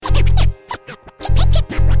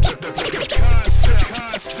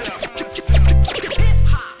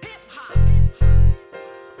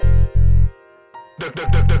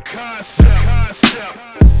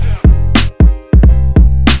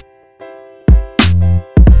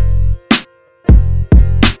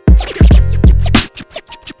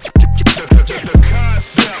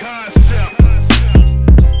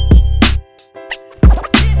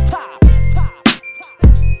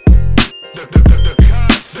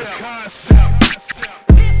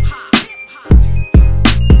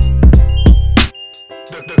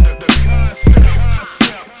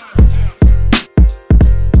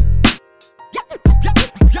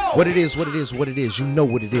What it is. You know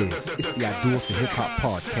what it is. It's the I Do It for Hip Hop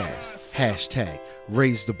podcast. Hashtag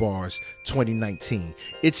Raise the Bars 2019.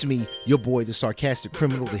 It's me, your boy, the sarcastic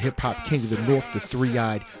criminal, the hip hop king of the north, the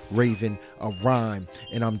three-eyed raven, a rhyme.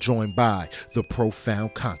 And I'm joined by the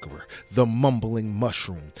profound conqueror, the mumbling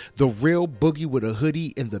mushroom, the real boogie with a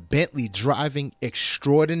hoodie, and the Bentley driving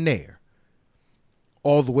extraordinaire.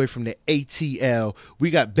 All the way from the ATL, we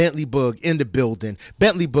got Bentley Bug in the building.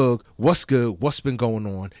 Bentley Bug, what's good? What's been going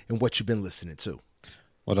on? And what you been listening to?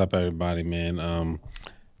 What up, everybody, man?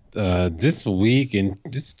 This week and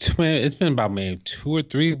it's been about maybe 2 or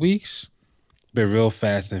 3 weeks. Been real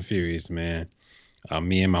fast and furious, man.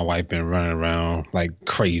 Me and my wife been running around like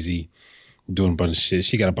crazy, doing a bunch of shit.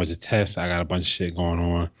 She got a bunch of tests. I got a bunch of shit going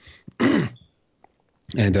on.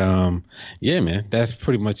 And yeah, man, that's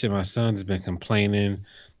pretty much it. My son's been complaining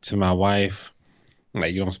to my wife,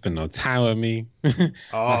 like, you don't spend no time with me. You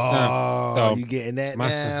getting that my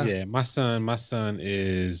now? Son, yeah, my son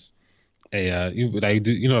is a like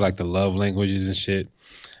the love languages and shit.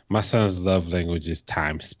 My son's love language is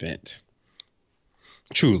time spent.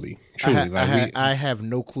 Truly. I have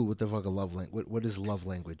no clue what the fuck a love language. What is love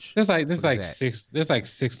language? There's like six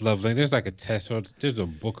love languages. There's like a test, or there's a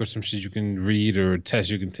book or some shit you can read, or a test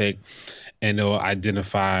you can take, and it'll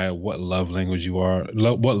identify what love language you are,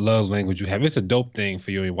 what love language you have. It's a dope thing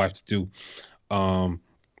for you and your wife to do. And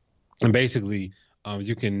basically,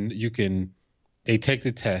 you can they take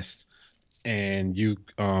the test, and you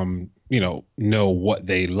know what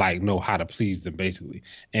they like, know how to please them, basically.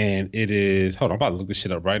 And it is, hold on, I'm about to look this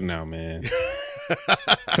shit up right now, man.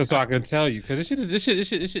 So I can tell you, because this shit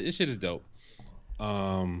is dope.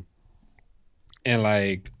 And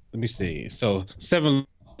like, let me see. So 7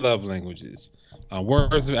 love languages: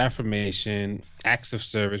 words of affirmation, acts of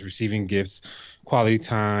service, receiving gifts, quality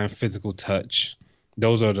time, physical touch.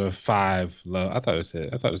 Those are the 5 love. I thought it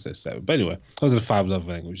said 7, but anyway, those are the 5 love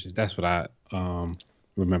languages. That's what I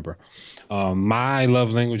remember. My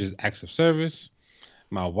love language is acts of service.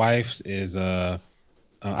 My wife's is I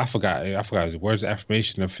forgot words of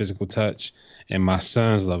affirmation or physical touch, and my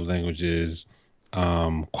son's love language is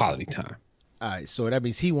quality time. All right, so that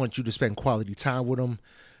means he wants you to spend quality time with him.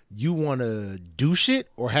 You want to do shit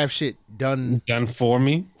or have shit done for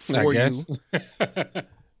me, for I guess. You.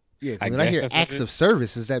 Yeah, when I hear acts of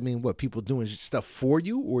service, does that mean what, people doing stuff for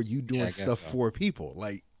you, or you doing stuff for people?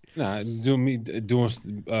 Like, nah, doing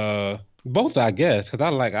both, I guess, because I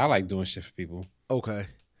like doing shit for people. Okay,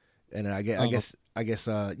 and I guess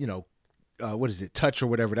what is it, touch or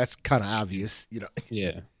whatever? That's kind of obvious, you know.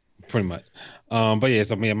 Yeah, pretty much. But yeah,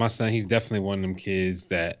 so me and my son, he's definitely one of them kids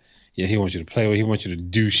that he wants you to play with. He wants you to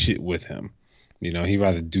do shit with him. You know, he'd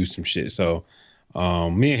rather do some shit. So.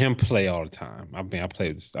 Me and him play all the time. I mean, I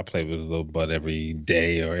play with a little bud every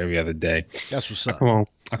day or every other day. That's what's up.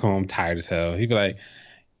 I come home tired as hell. He'd be like,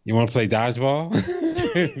 "You want to play dodgeball?"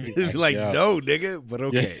 He'd be like, "No, nigga," but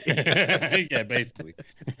okay. Yeah, basically.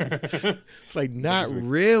 It's like, not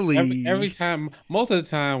really. Every time, most of the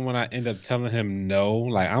time, when I end up telling him no,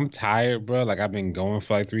 like, I'm tired, bro. Like, I've been going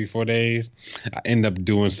for like 3-4 days. I end up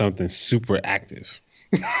doing something super active.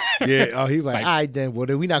 Yeah, oh, he's like, all right, then. Well,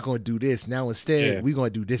 then we're not going to do this. Now instead, we're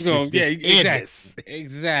going to do this,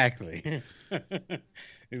 exactly.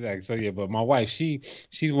 Exactly. So yeah, but my wife,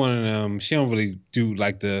 she's one of them. She don't really do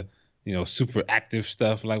like the super active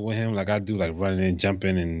stuff like with him. Like I do, like running and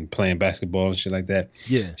jumping and playing basketball and shit like that.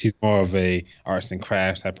 Yeah, she's more of a arts and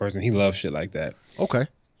crafts type person. He loves shit like that. Okay.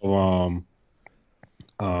 So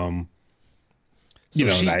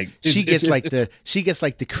she gets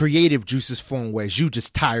like the creative juices flowing, whereas you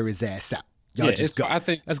just tire his ass out. Y'all just go. I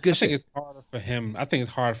think that's good. I think it's harder for him. I think it's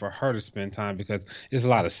hard for her to spend time because there's a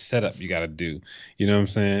lot of setup you got to do. You know what I'm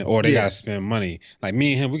saying? Or they got to spend money. Like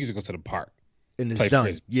me and him, we can just go to the park and it's done.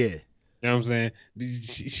 Frisbee. Yeah. You know what I'm saying?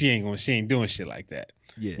 She ain't doing shit like that.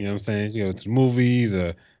 Yeah. You know what I'm saying? She goes to the movies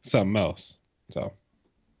or something else. So.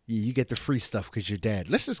 Yeah, you get the free stuff because you're dad.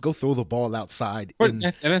 Let's just go throw the ball outside.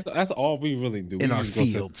 That's all we really do. In our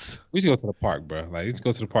fields. We just go to the park, bro. Like, let's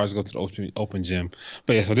go to the park, let's go to the open gym.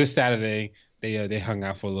 But yeah, so this Saturday, they hung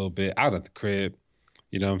out for a little bit. I was at the crib.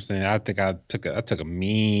 You know what I'm saying? I think I took a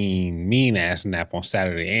mean ass nap on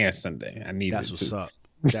Saturday and Sunday. I needed That's what's up.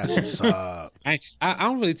 That's what's up. I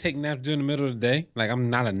don't really take naps during the middle of the day. Like, I'm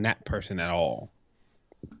not a nap person at all.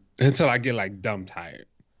 Until I get like dumb tired.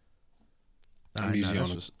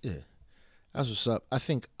 That's what's up. I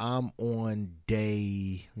think I'm on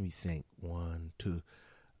day, let me think, 1, 2.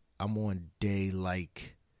 I'm on day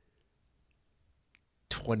like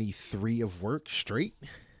 23 of work straight.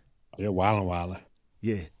 You're wildin'.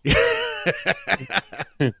 Yeah.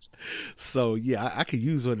 So yeah, I could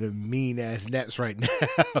use one of the mean ass naps right now.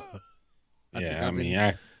 I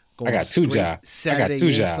got two jobs. I got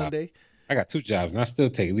two jobs. Sunday. I got two jobs, and I still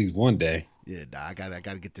take at least one day. Yeah, I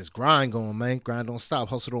gotta get this grind going, man. Grind don't stop,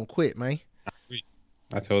 hustle don't quit, man. I agree.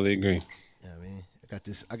 I totally agree. Yeah, man.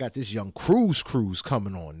 I got this young cruise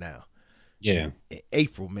coming on now. Yeah, in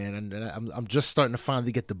April, man, and I'm just starting to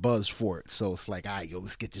finally get the buzz for it. So it's like, all right, yo,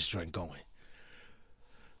 let's get this joint going.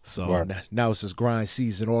 So now it's just grind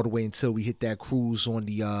season all the way until we hit that cruise on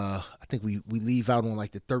the I think we leave out on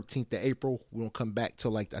like the 13th of April. We don't come back till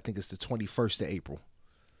like I think it's the 21st of April.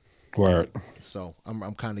 Word. So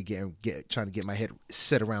I'm kind of trying to get my head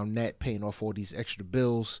set around that, paying off all these extra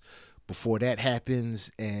bills before that happens,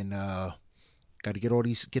 and got to get all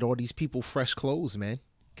these people fresh clothes, man.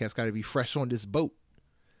 Cats got to be fresh on this boat.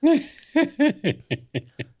 You know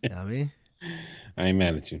what I mean? I ain't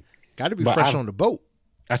mad at you. Got to be fresh on the boat.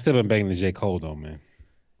 I still been banging the J. Cole though, man.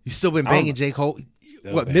 You still been banging J. Cole?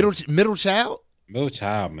 What, middle child? Middle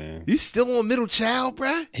child, man. You still on middle child,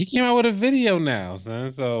 bruh? He came out with a video now,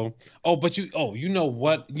 son. So, you know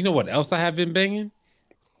what? You know what else I have been banging?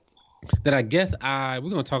 That I guess we're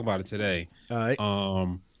gonna talk about it today. All right.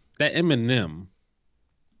 That Eminem.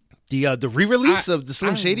 The re-release of the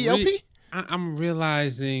Slim Shady LP? I'm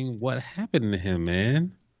realizing what happened to him,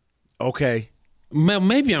 man. Okay.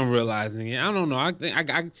 Maybe I'm realizing it. I don't know. I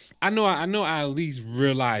know I at least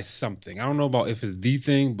realized something. I don't know about if it's the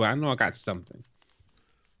thing, but I know I got something.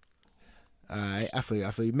 All right, I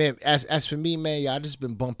feel you, man. As for me, man, I just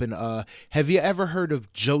been bumping. Have you ever heard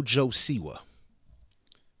of JoJo Siwa?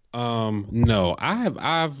 No.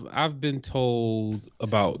 I've been told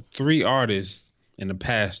about 3 artists in the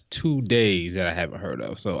past 2 days that I haven't heard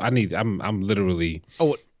of. So I'm literally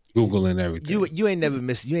Googling everything. You ain't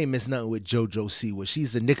missed nothing with JoJo Siwa.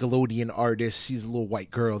 She's a Nickelodeon artist. She's a little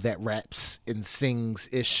white girl that raps and sings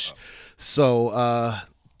ish. So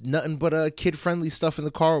nothing but kid friendly stuff in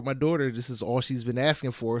the car with my daughter. This is all she's been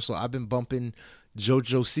asking for. So I've been bumping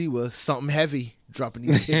JoJo Siwa, something heavy, dropping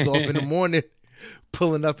these kids off in the morning,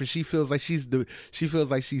 pulling up, and she feels like she's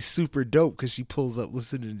super dope because she pulls up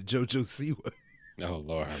listening to JoJo Siwa. Oh,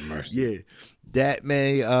 Lord have mercy. Yeah. That,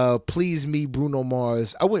 man, Please Me, Bruno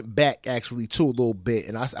Mars. I went back, actually, to a little bit,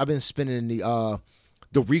 and I've been spinning the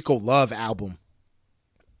Rico Love album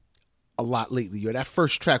a lot lately. Yo, that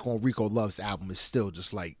first track on Rico Love's album is still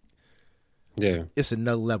just like, yeah, it's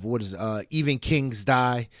another level. What is it? Even Kings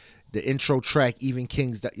Die, the intro track, Even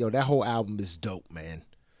Kings Die. Yo, that whole album is dope, man.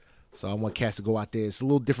 So I want cats to go out there. It's a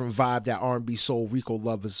little different vibe, that R&B soul. Rico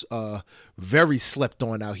Love is very slept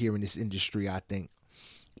on out here in this industry, I think.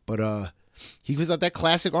 But he was out that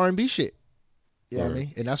classic R&B shit. You know what I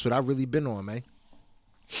mean? And that's what I've really been on, man.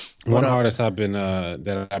 One artist I've been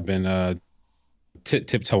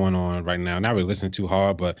tiptoeing on right now, not really listening too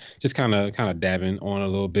hard, but just kind of dabbing on a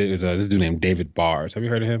little bit, is this dude named David Bars. Have you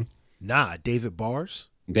heard of him? Nah, David Bars?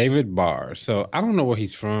 David Bars. So I don't know where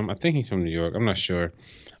he's from. I think he's from New York. I'm not sure.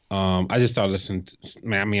 I just started listening to,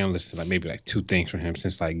 I'm listening to like maybe like 2 things from him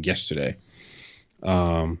since like yesterday.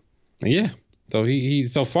 Yeah. So he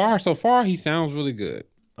so far he sounds really good.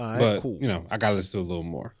 All right, but, cool. You know, I gotta listen to a little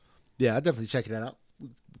more. Yeah, I definitely checking that out.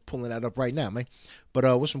 Pulling that up right now, man. But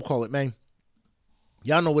whatchamacallit, man?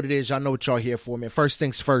 Y'all know what it is. Y'all know what y'all here for, man. First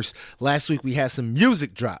things first. Last week we had some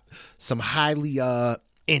music drop. Some highly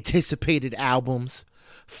anticipated albums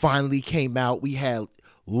finally came out. We had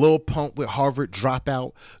Lil Pump with Harvard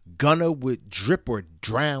Dropout, Gunna with Drip or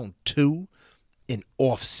Drown 2, and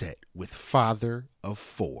Offset with Father of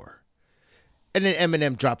 4. And then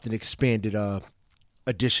Eminem dropped an expanded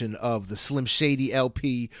edition of the Slim Shady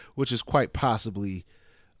LP, which is quite possibly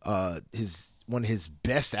one of his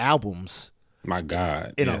best albums. My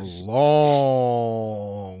God, in a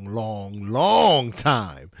long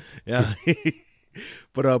time. Yeah.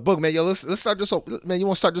 But Book, man, yo, let's start this off. Man, you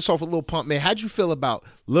want to start this off with Lil Pump, man? How'd you feel about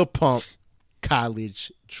Lil Pump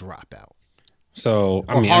College Dropout? So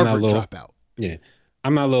I'm not Dropout. Yeah,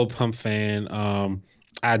 I'm not a Lil Pump fan.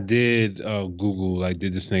 I did Google, like,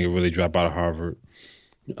 did this nigga really drop out of Harvard?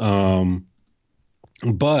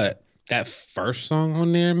 But that first song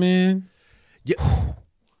on there, man.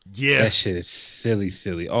 Yeah, that shit is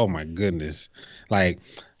silly. Oh my goodness. Like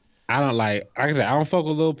I said, I don't fuck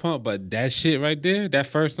with Lil Pump, but that shit right there, that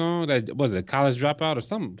first song, that was it, College Dropout or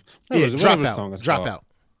something. Dropout.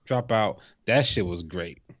 Dropout. That shit was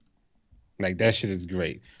great. Like, that shit is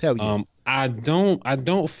great. Hell yeah. I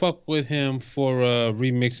don't fuck with him for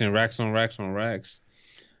remixing Racks on Racks on Racks.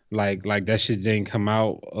 Like that shit didn't come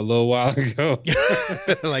out a little while ago.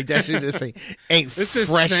 Like, that shit just ain't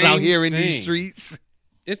fresh out here in these streets.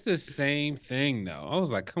 It's the same thing though. I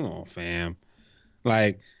was like, come on, fam.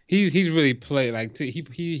 Like he's really played like he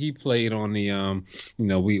played on the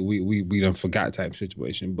we done forgot type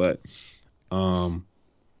situation. But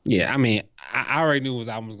yeah, I mean I already knew what his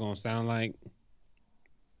album was gonna sound like.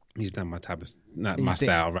 He's not my type of not And my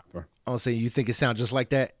style rapper. I'm saying you think it sounds just like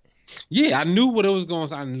that? Yeah, I knew what it was going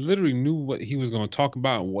to. I literally knew what he was going to talk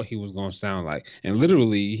about and what he was going to sound like. And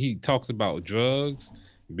literally, he talks about drugs,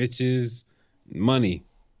 bitches, money.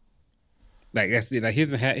 Like that's it. Like he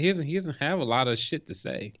doesn't have a lot of shit to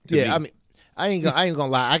say. Yeah, me. I mean, I ain't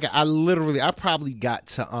gonna lie. I probably got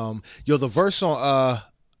to the verse on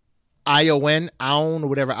ION or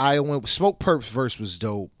whatever ION Smoke Perp's verse was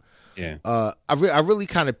dope. Yeah. I really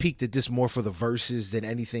kind of peaked at this more for the verses than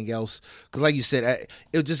anything else, because like you said,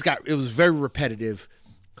 it was very repetitive.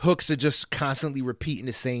 Hooks are just constantly repeating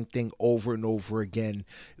the same thing over and over again.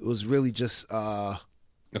 It was really just a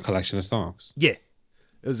collection of songs. Yeah,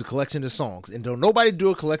 it was a collection of songs, and don't nobody do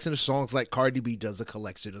a collection of songs like Cardi B does a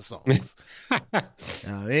collection of songs. You know what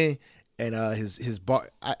I mean? And his bar,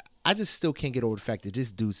 I just still can't get over the fact that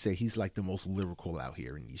this dude said he's like the most lyrical out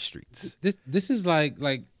here in these streets. This is like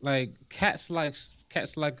cats like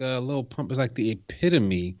Lil Pump is like the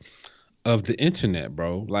epitome of the internet,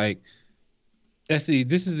 bro. Like this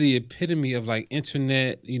is the epitome of like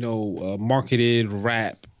internet, marketed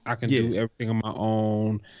rap. I can do everything on my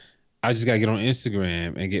own. I just gotta get on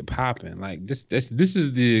Instagram and get popping. Like this is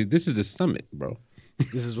the summit, bro.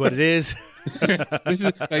 This is what it is. This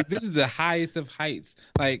is the highest of heights.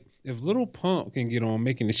 Like if Lil Pump can get on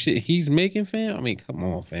making the shit he's making, fam. I mean, come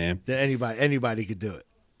on, fam. Then anybody could do it.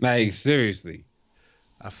 Like seriously.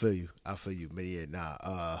 I feel you. But yeah,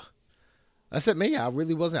 nah. I said, man, I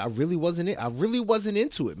really wasn't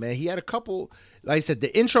into it, man. He had a couple, like I said,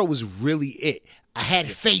 the intro was really it. I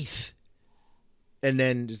had faith. And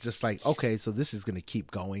then it's just like, okay, so this is gonna keep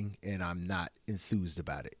going, and I'm not enthused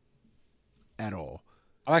about it at all.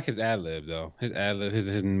 I like his ad lib though. His ad lib,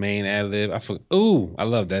 his main ad lib. I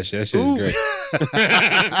love that shit. That shit is great.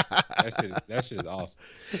 that shit is awesome.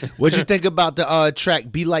 What'd you think about the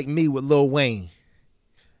track "Be Like Me" with Lil Wayne?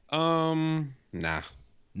 Nah.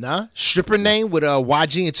 Stripper Name with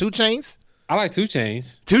YG and 2 Chainz. I like 2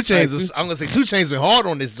 Chainz. 2 Chainz. I'm gonna say 2 Chainz went hard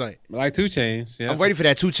on this joint. I like 2 Chainz. Yeah. I'm ready for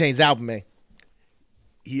that 2 Chainz album, man.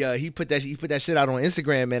 He put that shit out on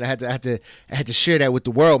Instagram, man. I had to share that with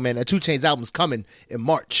the world, man. That 2 Chainz album's coming in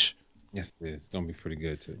March. Yes, it is. It's gonna be pretty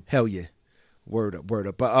good too. Hell yeah, word up.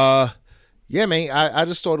 But yeah, man. I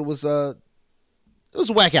just thought it was a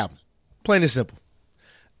whack album, plain and simple.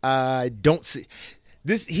 I don't see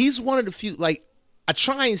this. He's one of the few. Like I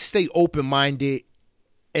try and stay open minded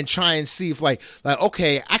and try and see if like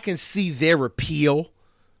okay, I can see their appeal.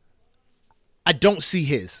 I don't see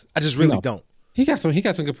his. I just really don't. He got some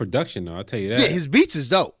good production though. I'll tell you that. Yeah, his beats is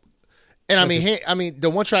dope. And I mean, the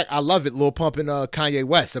one track I love it, Lil Pump and Kanye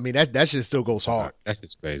West. I mean, that shit still goes hard. That's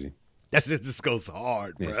just crazy. That shit just goes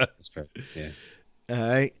hard, bro. That's crazy. Yeah. All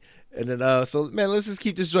right. And then so man, let's just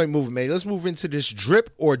keep this joint moving, man. Let's move into this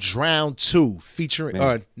Drip or Drown 2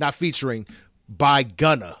 featuring not featuring by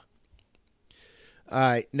Gunna. All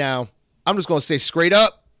right. Now, I'm just gonna say straight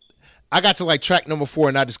up, I got to like track number 4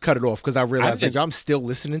 and I just cut it off because I realized I'm still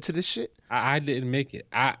listening to this shit. I didn't make it.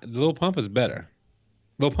 Lil Pump is better.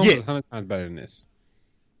 Lil Pump is 100 times better than this.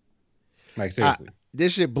 Like seriously,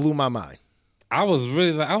 this shit blew my mind. I was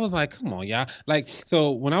like, come on, y'all. Like,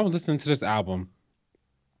 so when I was listening to this album,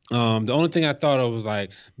 the only thing I thought of was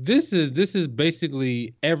like, this is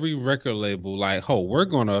basically every record label. Like,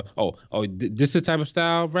 this is the type of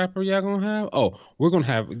style rapper y'all gonna have. We're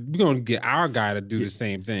gonna get our guy to do the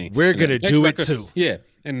same thing. We're gonna do it too. Yeah.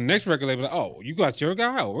 And the next record label, like, you got your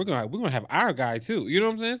guy. We're gonna have our guy too. You know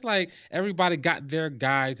what I'm saying? It's like everybody got their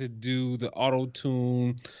guy to do the auto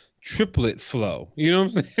tune triplet flow. You know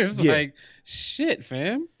what I'm saying? It's like shit,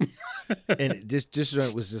 fam. And this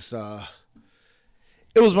joint was just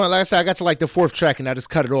it was one, like I said, I got to like the 4th track and I just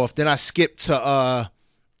cut it off. Then I skipped to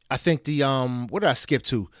I think the what did I skip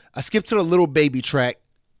to? I skipped to the Little Baby track,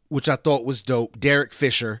 which I thought was dope. Derek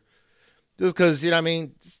Fisher. Just because, you know what I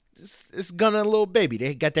mean, it's Gunna and Lil Baby.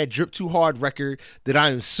 They got that Drip Too Hard record that I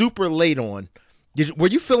am super late on. Were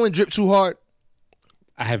you feeling Drip Too Hard?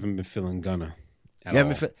 I haven't been feeling Gunna at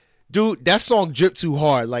all. Dude, that song Drip Too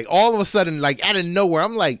Hard. Like all of a sudden, like out of nowhere,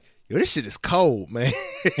 I'm like, yo, this shit is cold, man.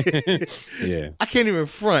 Yeah. I can't even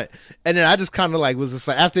front. And then I just kind of like was just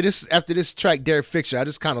like after this track, Derek Fisher, I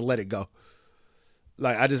just kind of let it go.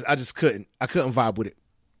 Like I just couldn't vibe with it.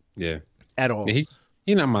 Yeah. At all. Yeah,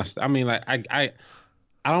 he not my. I mean, like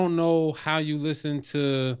I don't know how you listen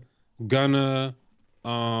to Gunna,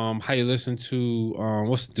 how you listen to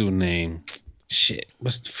what's the dude name? shit.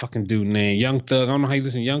 What's the fucking dude name? Young Thug. I don't know how you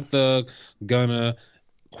listen to Young Thug, Gunna,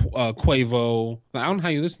 Quavo. Like, I don't know how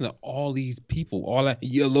you listen to all these people. All that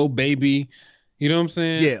Yellow Baby. You know what I'm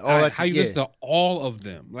saying? Yeah, all that. How you listen to all of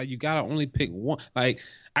them? Like you gotta only pick one. Like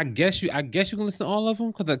I guess you can listen to all of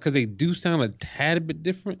them because they do sound a tad bit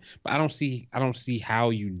different. But I don't see how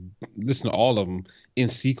you listen to all of them in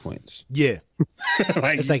sequence. Yeah,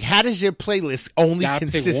 it's like how does your playlist only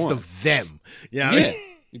consist of them? You know what I mean?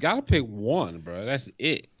 You gotta pick one, bro. That's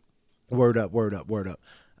it. Word up. All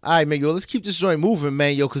right, man, yo, let's keep this joint moving,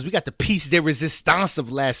 man, yo, because we got the piece de resistance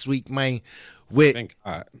of last week, man, with Thank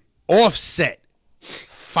God. Offset,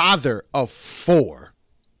 Father of Four.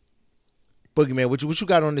 Boogeyman, what you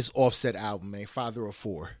got on this Offset album, man? Father of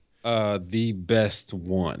Four. The best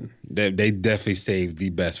one. They definitely saved the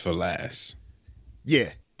best for last. Yeah,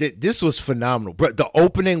 this was phenomenal, bro. The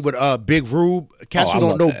opening with Big Rube. Cats who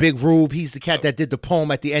don't know Big Rube, he's the cat that did the poem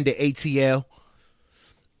at the end of ATL.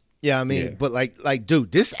 Yeah, I mean, yeah. But like,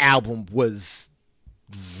 dude, this album was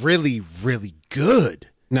really, really good.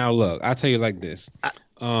 Now, look, I'll tell you like this.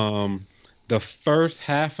 The first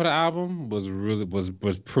half of the album was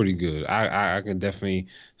pretty good. I can definitely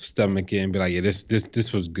stomach it and be like, yeah,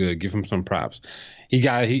 this was good. Give him some props. He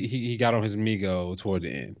got on his Migo toward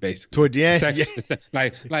the end, basically. Toward the end,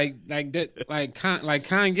 like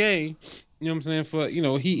Kanye. You know what I'm saying? For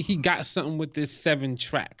he got something with this 7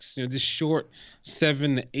 tracks. This short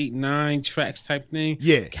 7 to 8, 9 tracks type thing.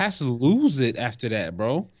 Yeah, cats lose it after that,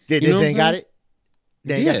 bro. Yeah, this ain't got it.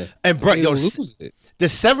 Yeah, and bro, the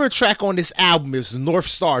 7th track on this album is North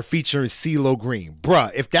Star featuring CeeLo Green,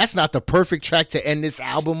 bruh. If that's not the perfect track to end this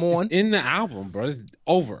album on, it's in the album, bro, it's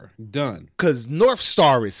over, done. Cause North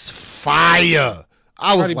Star is fire.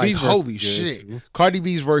 I was like, holy shit. Cardi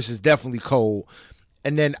B's verse is definitely cold.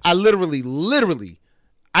 And then I literally,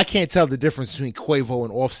 I can't tell the difference between Quavo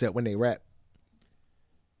and Offset when they rap.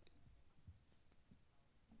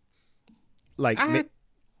 Like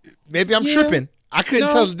maybe I'm tripping. I couldn't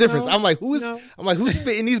tell the difference. I'm like, who's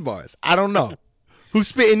spitting these bars? I don't know. Who's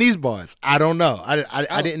spitting these bars? I don't know.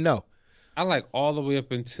 I didn't know. I like all the way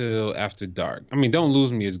up until After Dark. I mean, Don't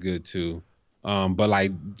Lose Me is good too. But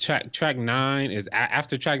like track 9 is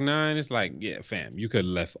after track 9. It's like, yeah, fam, you could have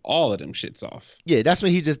left all of them shits off. Yeah, that's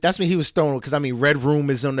when he was throwing, because I mean, Red Room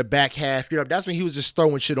is on the back half. That's when he was just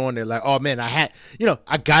throwing shit on there. Like, oh man, I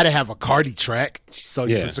gotta have a Cardi track, so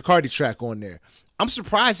he puts a Cardi track on there. I'm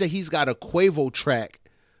surprised that he's got a Quavo track,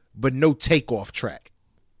 but no Takeoff track.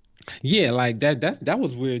 Yeah, like that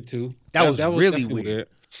was weird too. That was really weird.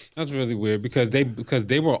 That was really weird because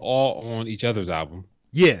they were all on each other's album.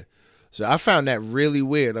 Yeah. So I found that really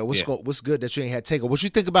weird. Like, what's good that you ain't had Takeoff? What you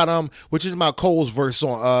think about Cole's verse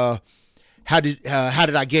on how did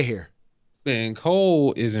I get here? Man,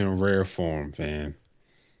 Cole is in rare form, man.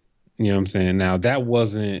 You know what I'm saying? Now that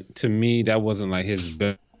wasn't like his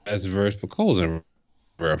best verse, but Cole's in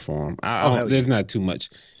rare form. There's not too much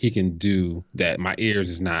he can do that my ears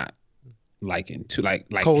is not liking to like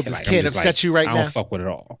Cole just can't upset you right now. I don't fuck with it at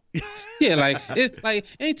all. Yeah, like it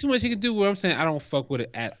ain't too much he can do where I'm saying I don't fuck with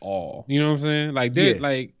it at all. You know what I'm saying? Like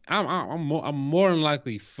like I'm more than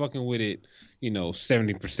likely fucking with it,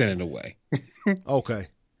 70% of the way. Okay.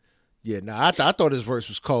 Yeah, I thought his verse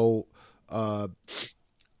was cold.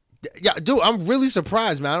 Yeah, dude, I'm really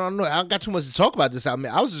surprised, man. I don't know. I don't got too much to talk about this album.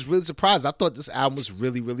 I was just really surprised. I thought this album was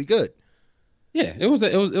really, really good. Yeah, it was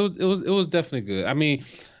definitely good. I mean,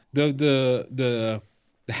 the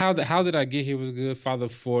how did I get here was good. Father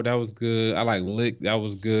 4, that was good. I like Lick, that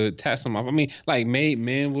was good. Task Him Off. I mean, like Made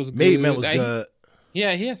Man was good. Made Man was good.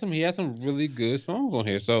 Yeah, he had some really good songs on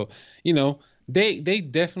here. So, they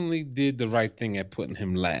definitely did the right thing at putting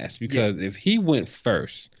him last, because if he went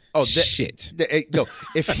first, shit.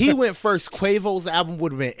 If he went first, Quavo's album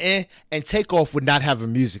would have been and Takeoff would not have a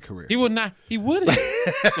music career. He would not. He wouldn't.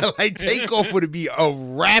 Like Takeoff would be a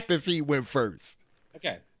rap if he went first.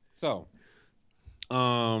 Okay, so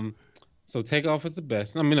Takeoff is the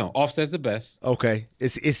best. I mean, no, Offset's the best. Okay,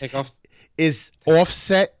 is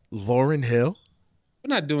Offset Lauryn Hill?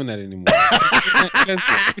 We're not doing that anymore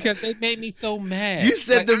because they made me so mad. You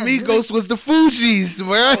said the Migos was the Fugees,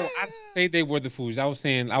 man. No, I didn't say they were the Fugees. I was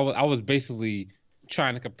saying I was basically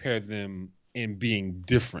trying to compare them in being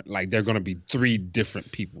different. Like they're gonna be 3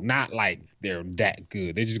 different people, not like they're that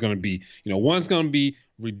good. They're just gonna be, one's gonna be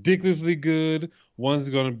ridiculously good, one's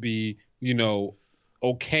gonna be,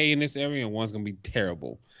 okay in this area, and one's gonna be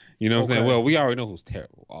terrible. You know what I'm saying? Well, we already know who's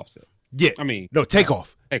terrible. Offset. Yeah. I mean, no,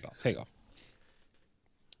 Takeoff. Takeoff.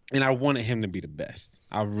 And I wanted him to be the best.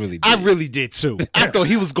 I really did. I really did too. I thought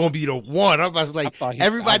he was gonna be the one. I was like,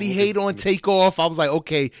 everybody hate on Takeoff. I was like,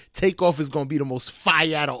 okay, Takeoff is gonna be the most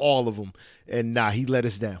fire out of all of them. And nah, he let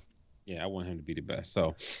us down. Yeah, I want him to be the best.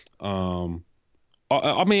 So,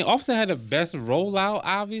 I mean, Offset had the best rollout.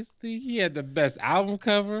 Obviously, he had the best album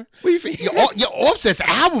cover. What do you think? Your Offset's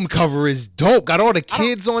album cover is dope. Got all the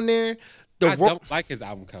kids on there. I don't like his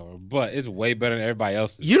album cover, but it's way better than everybody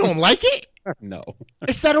else's. You don't like it? No.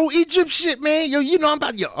 It's that old Egypt shit, man. Yo, you know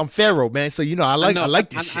I'm Pharaoh, man. So you know I like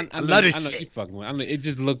this shit. I love this shit. You fucking with. I know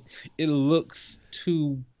it looks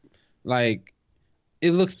too like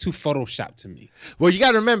it looks too photoshopped to me. Well, you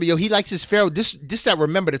gotta remember, yo, he likes his Pharaoh. This that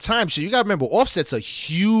Remember the Time shit. You gotta remember, Offset's a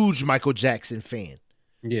huge Michael Jackson fan.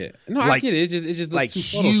 Yeah. No, I get it. It just looks like too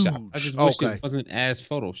huge. photoshopped. I just wish it wasn't as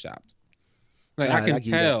photoshopped. Like I can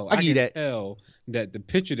tell that the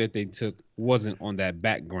picture that they took wasn't on that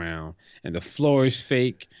background, and the floor is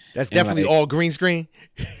fake. That's definitely all green screen.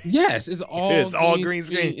 Yes, it's all green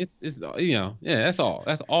screen. It's that's all.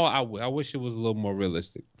 That's all. I wish it was a little more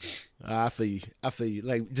realistic. I feel you.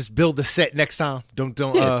 Like just build the set next time. Don't.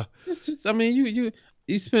 Yeah. It's just, I mean,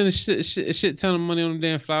 you spend a shit ton of money on them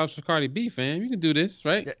damn flowers for Cardi B, fam. You can do this,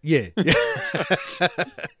 right? Yeah.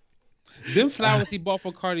 Them flowers he bought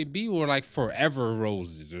for Cardi B were like forever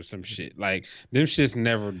roses or some shit. Like them shits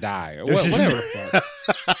never die or whatever the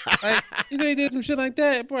fuck. Like, you know, he did some shit like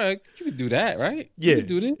that, bro. You could do that, right? Yeah. You could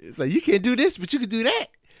do this. It's like you can't do this, but you could do that.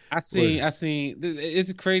 I seen.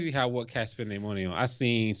 It's crazy how what cats spend their money on. I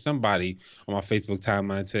seen somebody on my Facebook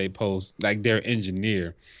timeline today post like their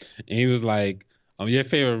engineer, and he was like, your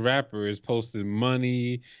favorite rapper is posting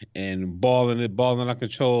money and balling out of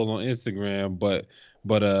control on Instagram, but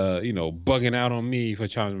bugging out on me for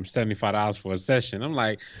charging them $75 for a session. I'm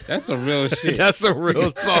like, that's some real shit. That's a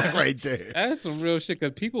real talk right there. That's some real shit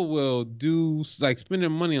because people will do like spend their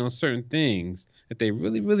money on certain things that they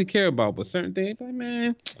really, really care about, but certain things, like,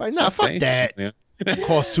 man, like, nah, fuck that. Yeah. It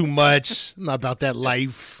costs too much. I'm not about that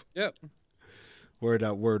life. Yep. Word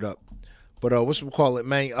up. But what's we call it,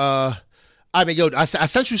 man? I mean, yo, I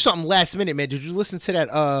sent you something last minute, man. Did you listen to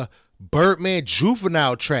that Birdman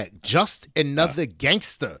Juvenile track, Just Another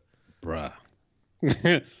Gangster? Bruh.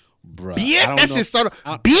 Bitch, that shit started.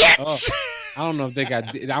 Bitch! I don't know if they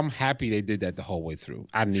got. I'm happy they did that the whole way through.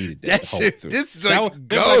 I needed that the whole way through. This that was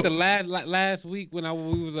like the last week when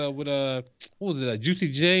we was with what was it, Juicy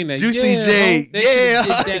J? And Juicy J, they did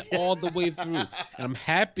that all the way through. And I'm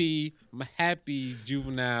happy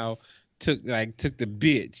Juvenile took the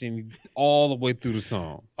bitch and all the way through the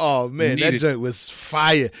song. Oh man, that joint was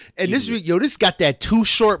fire. And this got that Too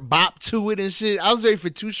Short bop to it and shit. I was ready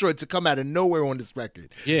for Too Short to come out of nowhere on this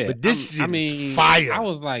record. Yeah, but this is fire. I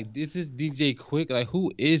was like, is this DJ Quick? Like,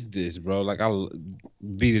 who is this, bro? Like,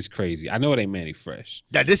 beat is crazy. I know it ain't Manny Fresh.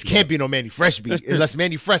 That this can't be no Manny Fresh beat unless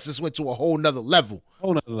Manny Fresh just went to a whole nother level.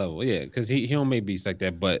 Yeah, because he don't make beats like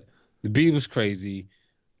that. But the beat was crazy.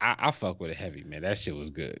 I fuck with it heavy, man. That shit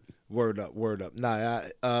was good. Word up. Nah,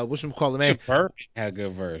 whatchamacallit, man? Birdman had a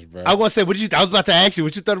good verse, bro. I was gonna say, I was about to ask you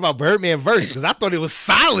what you thought about Birdman verse because I thought it was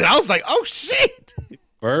solid. I was like, oh shit.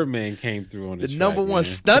 Birdman came through on the number one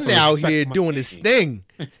stunner out here doing his thing.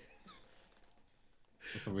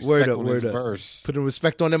 Word up. Verse. Putting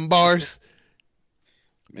respect on them bars.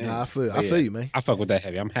 Man, nah, I feel you, man. I fuck with that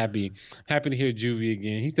heavy. I'm happy to hear Juvie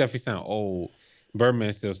again. He definitely sound old.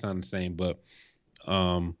 Birdman still sound the same, but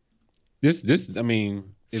this I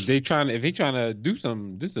mean, if he trying to do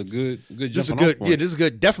something, this is a good jumping off point. Yeah, this is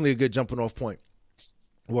good. Definitely a good jumping off point.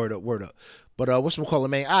 Word up. But whatchamacallit,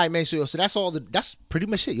 man? All right, man. So that's pretty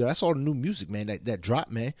much it, yo. That's all the new music, man. That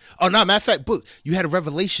dropped, man. Oh no, matter of fact, Book, you had a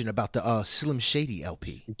revelation about the Slim Shady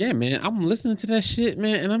LP. Yeah, man. I'm listening to that shit,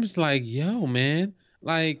 man, and I'm just like, yo, man,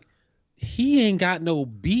 like he ain't got no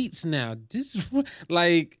beats now. This is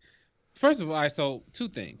like, first of all, all right, so two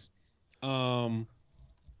things.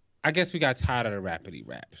 I guess we got tired of the rapidy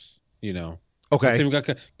raps, you know. Okay.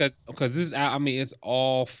 Because this, I mean, it's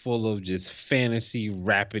all full of just fantasy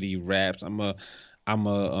rapidy raps. I'm a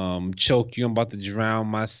choke you. I'm about to drown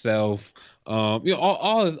myself. All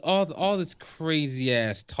this crazy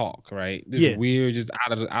ass talk, right? This weird, just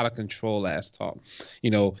out of control ass talk.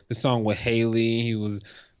 You know, the song with Haley, he was,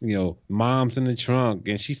 you know, mom's in the trunk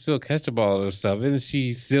and she still catch a ball or stuff. Isn't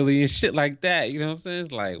she silly and shit like that? You know what I'm saying?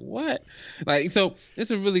 It's like, what? Like, so it's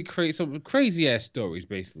a really crazy ass stories,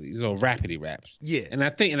 basically. So rapidy raps. Yeah. And I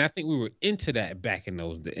think we were into that back in the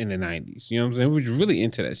 90s. You know what I'm saying? We were really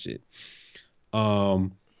into that shit.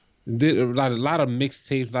 Did a lot of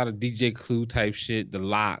mixtapes, a lot of DJ Clue type shit, the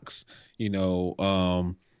Locks, a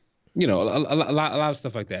lot of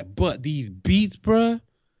stuff like that. But these beats, bruh,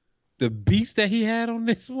 the beats that he had on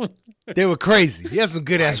this one. They were crazy. He has some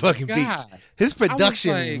good ass My fucking God. beats. His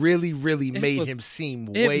production like, really made him seem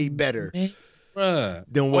way better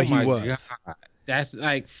than what he was. God. That's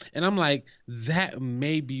like, and I'm like, that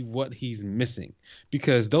may be what he's missing,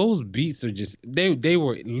 because those beats are just they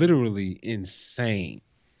were literally insane.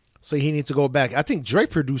 So he needs to go back. I think Dre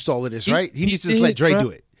produced all of this, right? He needs to just let Dre do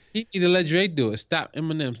it. He need to let Dre do it. Stop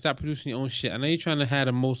Eminem. Stop producing your own shit. I know you're trying to have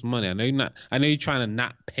the most money. I know you're not. I know you're trying to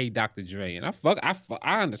not pay Dr. Dre, and I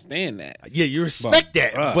understand that. Yeah, you respect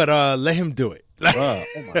that, but let him do it. Oh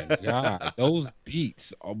my God, those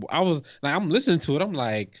beats! I was like, I'm listening to it. I'm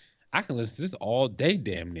like, I can listen to this all day,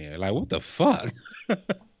 damn near. Like, what the fuck?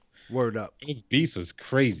 Word up. Those beats was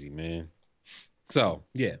crazy, man. So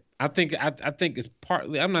yeah, I think it's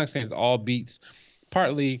partly. I'm not saying it's all beats.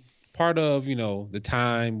 Partly. Part of, the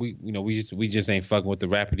time we just ain't fucking with the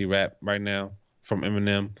rapidy rap right now from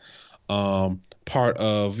Eminem. Part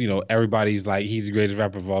of, everybody's like, he's the greatest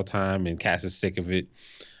rapper of all time and cats is sick of it.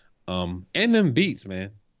 And them beats,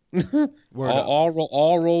 man.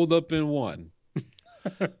 all rolled up in one.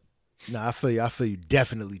 Nah, I feel you.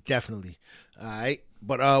 Definitely. All right.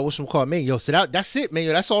 But what's some call, man? Yo, so that's it, man.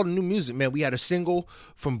 Yo, that's all the new music, man. We had a single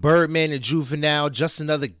from Birdman and Juvenile, Just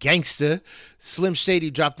Another Gangster. Slim Shady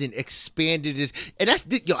dropped in Expanded It. And I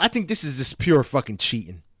think this is just pure fucking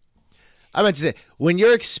cheating. I meant to say, when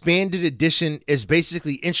your expanded edition is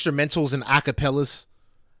basically instrumentals and acapellas,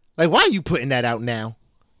 like, why are you putting that out now?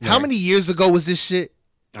 Right. How many years ago was this shit?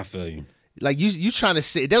 I feel you. Like, you trying to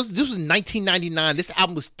say, this was 1999. This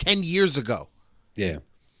album was 10 years ago. Yeah.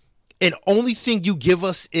 And only thing you give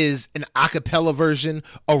us is an acapella version,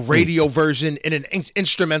 a radio version, and an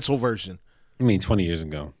instrumental version. I mean, 20 years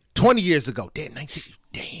ago. 20 years ago. Damn, 19.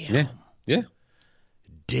 Damn. Yeah.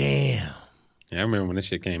 Damn. Yeah, I remember when this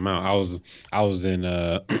shit came out. I was in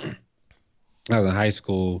I was in high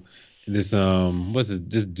school. And this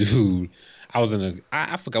this dude. I was in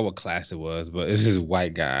I forgot what class it was, but it's this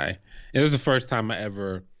white guy. It was the first time I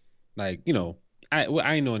ever, I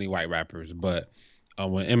didn't know any white rappers, but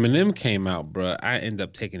when Eminem came out, bro, I ended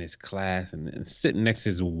up taking his class and sitting next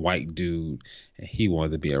to this white dude, and he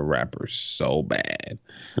wanted to be a rapper so bad.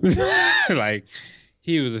 Like,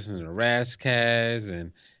 he was listening to Razzcazz,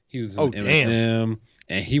 and he was listening to Eminem,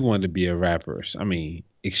 and he wanted to be a rapper. I mean,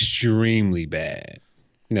 extremely bad.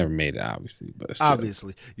 Never made it, obviously, but still.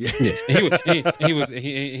 Obviously, yeah.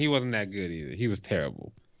 He wasn't that good either. He was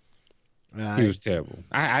terrible. Right. He was terrible.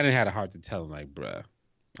 I didn't have the heart to tell him, like, bruh,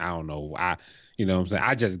 I don't know. You know what I'm saying?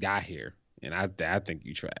 I just got here, and I think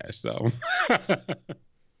you trash. So, all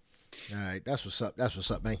right, that's what's up,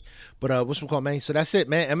 man. But what's we call, man? So that's it,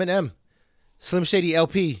 man. Eminem, Slim Shady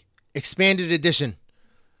LP, expanded edition.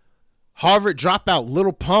 Harvard Dropout,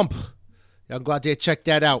 Little Pump. Y'all go out there, check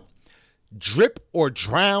that out. Drip or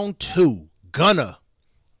Drown 2, Gunna,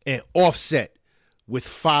 and Offset with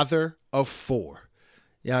Father of Four.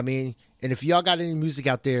 You know what I mean? And if y'all got any music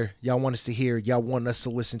out there y'all want us to hear, y'all want us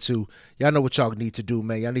to listen to, y'all know what y'all need to do,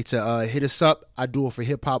 man. Y'all need to hit us up. I do it for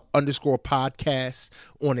hiphop_podcast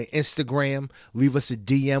on the Instagram. Leave us a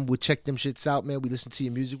DM. We'll check them shits out, man. We listen to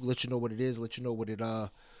your music. We'll let you know what it is. Let you know what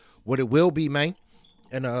it will be, man.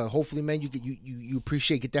 And hopefully, man, you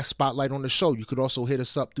appreciate, get that spotlight on the show. You could also hit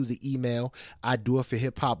us up through the email, I do it for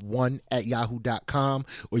hiphop1@yahoo.com,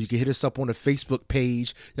 or you can hit us up on the Facebook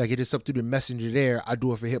page. You can hit us up through the messenger there, I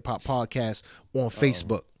do it for hip hop podcast on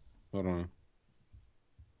Facebook. Hold on.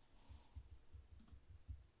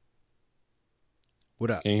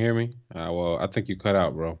 What up? Can you hear me? Well, I think you cut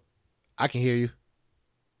out, bro. I can hear you.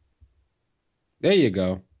 There you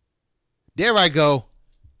go. There I go.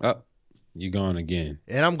 Oh. You gone again.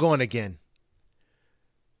 And I'm going again.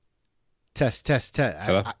 Test.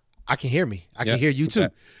 I can hear me. I can hear you too.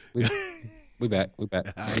 We back.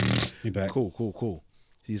 Right. We back. Cool.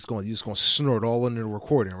 You just gonna snort all in the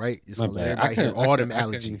recording, right? Just gonna let everybody hear all them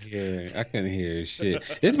allergies. I couldn't hear shit.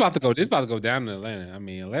 It's about to go down in Atlanta. I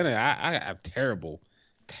mean, Atlanta, I have terrible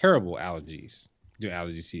allergies during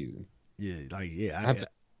allergy season. Yeah,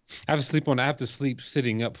 I have to sleep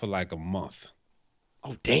sitting up for like a month.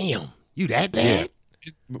 Oh damn. You that bad?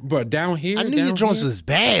 Yeah. But down here, I knew your joints was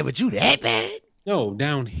bad, but you that bad? No,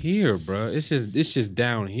 down here, bro. It's just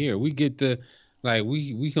down here. We get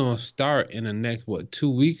we gonna start in the next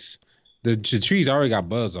 2 weeks. The trees already got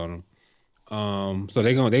buds on them. So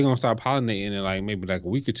they gonna start pollinating in maybe a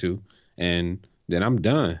week or two, and then I'm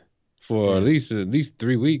done for at least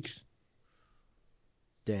 3 weeks.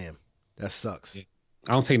 Damn, that sucks. I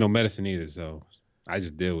don't take no medicine either, so I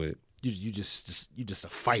just deal with it. You just a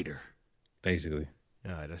fighter. Basically.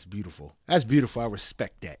 All right, that's beautiful. I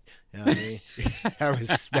respect that. You know what I mean? I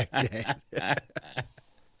respect that.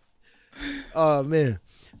 Oh man.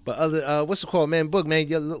 But what's it called, man? Book, man.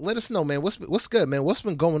 Let us know, man. What's good, man? What's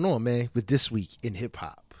been going on, man, with this week in hip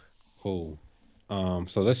hop? Cool.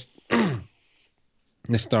 So let's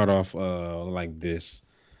start off like this.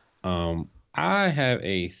 I have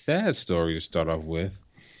a sad story to start off with.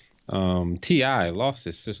 T.I. lost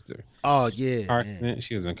his sister. Oh yeah. Car accident.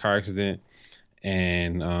 She was in a car accident,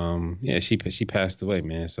 and yeah, she passed away,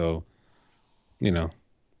 man. So, you know.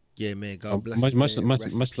 Yeah, man. God bless.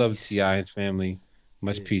 Much love to T.I. and his family.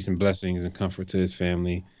 Much peace and blessings and comfort to his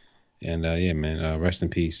family. And yeah, man, rest in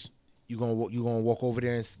peace. You gonna walk over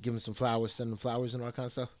there and give him some flowers, send him flowers and all that kind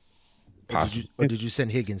of stuff? Possibly. Or did you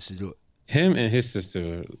send Higgins to do it? Him and his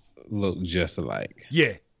sister look just alike.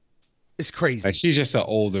 Yeah, it's crazy. Like she's just an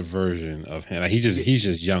older version of him. Like he's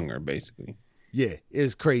just younger, basically. Yeah,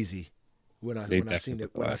 it's crazy. When I seen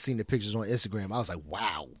the pictures on Instagram, I was like,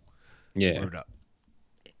 wow. Yeah. Word up.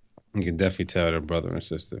 You can definitely tell they're brother and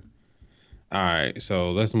sister. All right,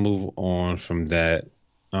 so let's move on from that.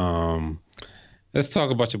 Let's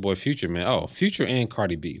talk about your boy Future, man. Oh, Future and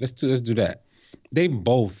Cardi B. Let's do that. They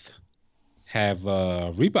both have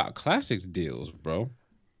Reebok Classics deals, bro.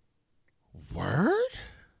 Word?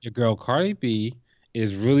 Your girl Cardi B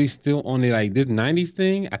is really still on the like this 90s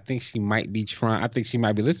thing. I think she might be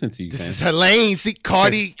listening to you. This is her lane. See,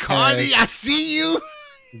 Cardi, I see you.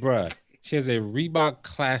 Bruh, she has a Reebok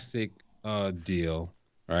Classic deal,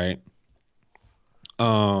 right?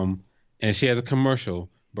 And she has a commercial,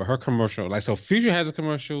 but her commercial, like, so Future has a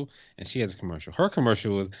commercial and she has a commercial. Her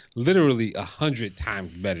commercial is literally 100 times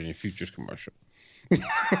better than Future's commercial.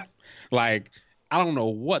 Like, I don't know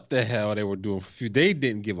what the hell they were doing for Future. They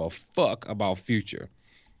didn't give a fuck about Future.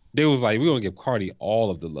 They was like, we're going to give Cardi all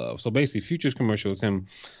of the love. So basically, Future's commercial is him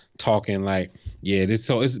talking like, yeah,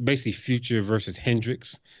 so it's basically Future versus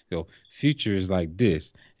Hendrix. So Future is like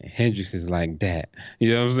this and Hendrix is like that.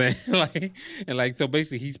 You know what I'm saying? So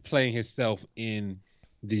basically he's playing himself in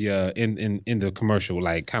the in the commercial,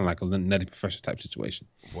 like kind of like a Nutty Professor type situation.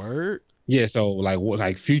 Word. Yeah, so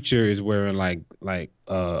like Future is wearing like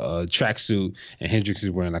a tracksuit and Hendrix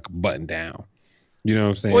is wearing like a button down. You know what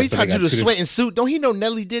I'm saying? Well, he's trying to do the sweating suit. Don't he know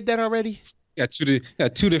Nelly did that already? Got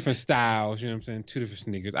two different styles, you know what I'm saying? Two different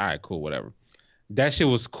sneakers. All right, cool, whatever. That shit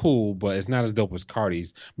was cool, but it's not as dope as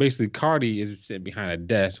Cardi's. Basically, Cardi is sitting behind a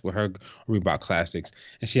desk with her Reebok Classics,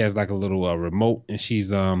 and she has like a little remote, and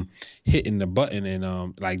she's hitting the button,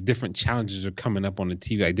 and like different challenges are coming up on the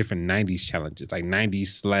TV, like different 90s challenges, like 90s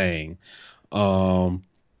slang,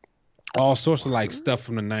 all sorts of like stuff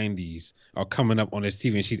from the 90s are coming up on this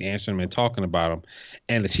TV, and she's answering them and talking about them,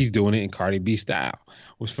 and she's doing it in Cardi B style.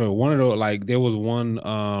 Which for one of those, like there was one,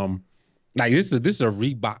 like this is a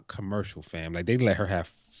Reebok commercial, fam. Like they let her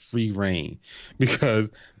have free reign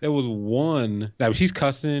because there was one, like she's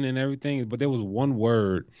cussing and everything, but there was one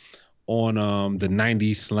word on the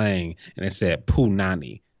 90s slang, and it said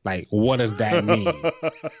 "punani." Like, what does that mean?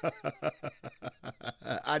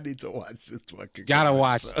 I need to watch this fucking. Gotta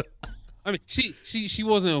watch it. I mean, she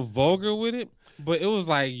wasn't vulgar with it, but it was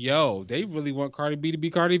like, yo, they really want Cardi B to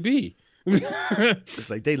be Cardi B.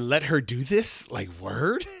 It's like they let her do this, like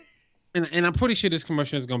word. And I'm pretty sure this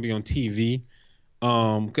commercial is gonna be on TV,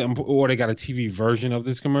 or they got a TV version of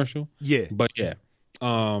this commercial. Yeah, but yeah,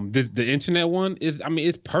 the internet one is, I mean,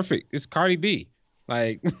 it's perfect. It's Cardi B,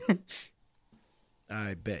 like.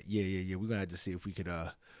 I bet. Yeah. We're gonna have to see if we could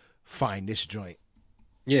find this joint.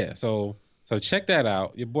 Yeah, so check that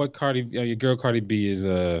out. Your boy your girl Cardi B is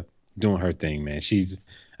doing her thing, man.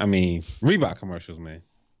 Reebok commercials, man.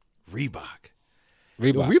 Reebok.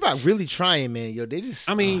 Yo, Reebok really trying, man. Yo, they just.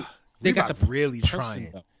 I mean, they got the really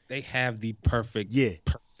trying. Though. They have the perfect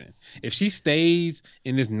person. If she stays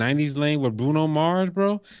in this 90s lane with Bruno Mars,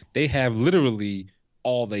 bro, they have literally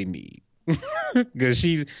all they need. Because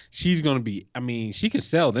she's gonna be. I mean, she can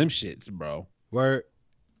sell them shits, bro. Word.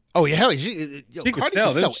 Oh yeah, hell, she can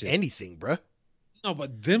sell anything, bro. No,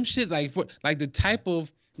 but them shit, like the type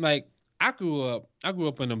of, like, I grew up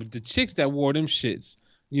in them. The chicks that wore them shits,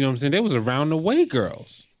 you know what I'm saying? They was around the way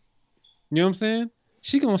girls. You know what I'm saying?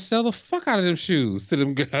 She gonna sell the fuck out of them shoes to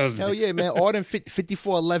them girls. Hell yeah, man! All them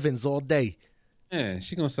 5411s all day. Yeah,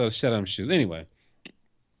 she gonna sell the shit out of them shoes. Anyway,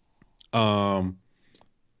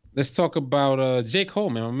 let's talk about J. Cole,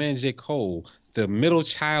 man. My man J. Cole, the Middle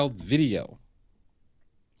Child video.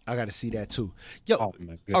 I gotta see that too. Yo,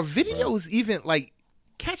 are videos even like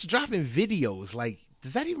cats dropping videos? Like,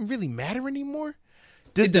 does that even really matter anymore?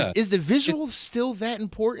 Is the visual still that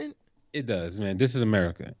important? It does, man. This is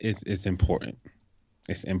America. It's important.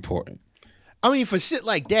 It's important. I mean, for shit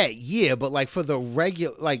like that, yeah, but like for the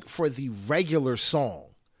regular song,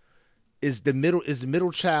 is the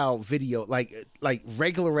middle child video like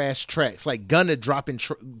regular ass tracks, like Gunna dropping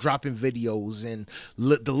videos, and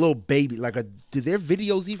the little baby, do their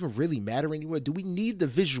videos even really matter anymore? Do we need the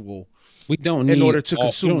visual? We don't need in order to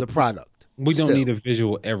consume the product. We don't need a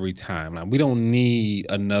visual every time. Like, we don't need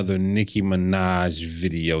another Nicki Minaj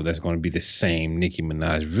video that's going to be the same Nicki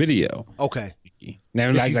Minaj video. Okay. Now,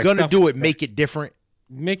 if you're gonna do it, make it different.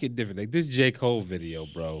 Make it different. Like this J. Cole video,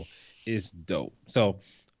 bro, is dope. So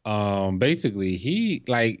basically he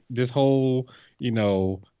like this whole,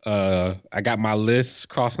 I got my list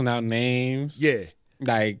crossing out names. Yeah.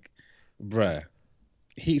 Like, bruh.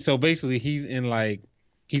 He's on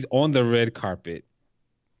the red carpet.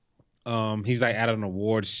 He's like at an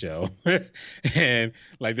awards show. And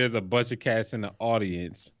like there's a bunch of cats in the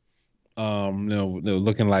audience.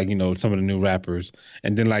 Looking like, some of the new rappers,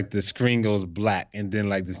 and then like the screen goes black, and then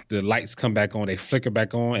like the lights come back on, they flicker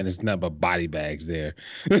back on, and it's nothing but body bags there.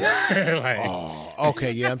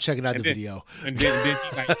 Okay, yeah, I'm checking out the video. And then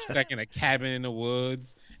he's like in a cabin in the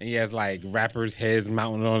woods, and he has like rappers' heads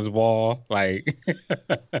mounted on his wall. Like,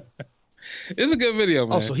 it's a good video,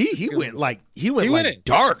 man. Oh, so he went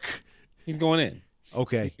dark. He's going in.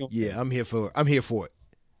 Okay, yeah, I'm here for it.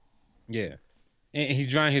 Yeah. And he's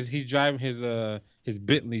driving his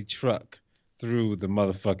Bentley truck through the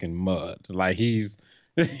motherfucking mud. Like he's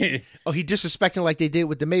he disrespecting like they did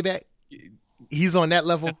with the Maybach. He's on that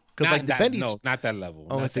level because like the Bentley. No, not that level.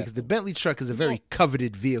 Oh, I think because the Bentley truck is a very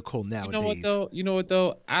coveted vehicle nowadays. You know what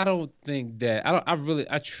though? I don't think that.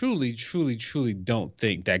 I truly don't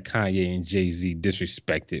think that Kanye and Jay-Z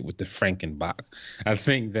disrespected with the Frankenbox. I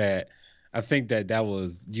think that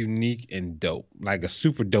was unique and dope, like a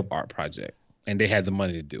super dope art project. And they had the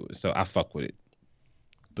money to do it, so I fuck with it.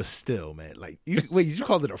 But still, man, like, did you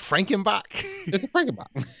call it a Frankenbach? It's a Frankenbach.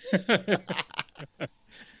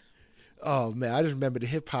 Oh man, I just remember the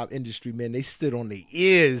hip hop industry, man. They stood on their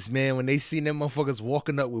ears, man, when they seen them motherfuckers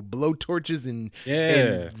walking up with blowtorches and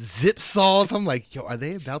zip saws. I'm like, yo, are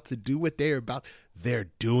they about to do what they're about? They're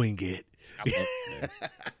doing it. I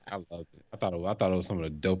loved it. I thought it was some of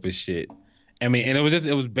the dopest shit. I mean, and it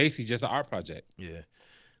was basically just an art project. Yeah.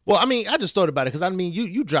 Well, I mean, I just thought about it because I mean,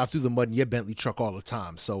 you drive through the mud in your Bentley truck all the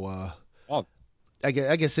time, so I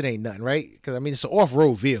guess it ain't nothing, right? Because I mean, it's an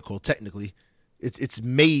off-road vehicle technically. It's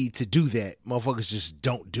made to do that. Motherfuckers just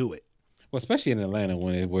don't do it. Well, especially in Atlanta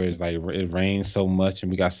where it's like it rains so much and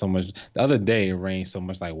we got so much. The other day it rained so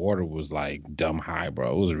much like water was like dumb high,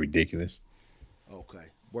 bro. It was ridiculous. Okay,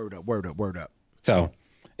 word up. So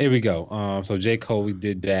here we go. So J. Cole, we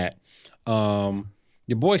did that.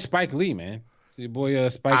 Your boy Spike Lee, man. So your boy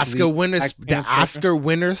Spike Oscar Lee, winners, the Oscar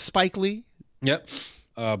winner Spike Lee. Yep.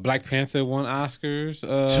 Black Panther won Oscars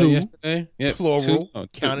 2 yesterday. Yep, plural. 2.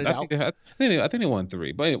 Counted out. I think they won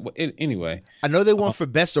 3. But anyway, I know they won for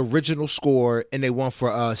best original score and they won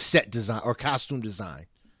for set design or costume design.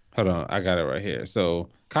 Hold on, I got it right here. So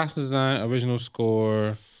costume design, original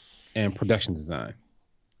score, and production design.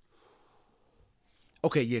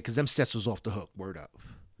 Okay, yeah, because them sets was off the hook. Word up.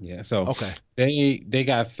 Yeah, so okay, they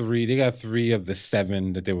got 3. They got 3 of the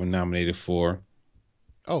 7 that they were nominated for.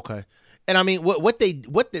 Okay, and I mean,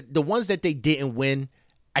 the ones that they didn't win,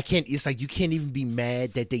 it's like you can't even be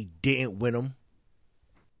mad that they didn't win them.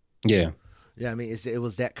 Yeah, I mean, it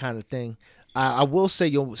was that kind of thing. I will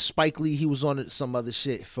say, Spike Lee, he was on some other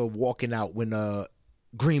shit for walking out when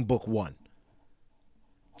Green Book won.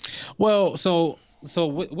 Well, so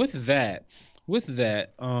with that,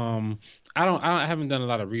 I haven't done a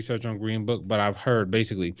lot of research on Green Book, but I've heard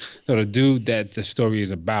basically, so the dude that the story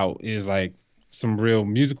is about is like some real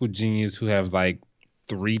musical genius who have like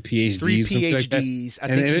 3 PhDs. 3 PhDs.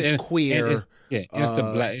 Like I think he's queer.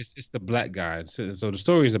 It's the black guy. So the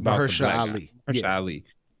story is about Mahershala Ali. Mahershala Ali.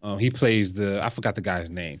 He plays I forgot the guy's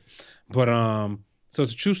name, but so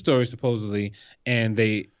it's a true story supposedly, and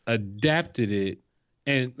they adapted it,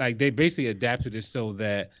 and like they basically adapted it so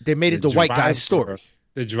that they made it the white guy's story.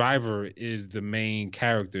 The driver is the main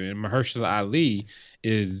character, and Mahershala Ali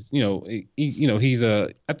is, did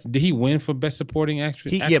he win for best supporting actor?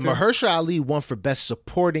 Yeah, Mahershala Ali won for best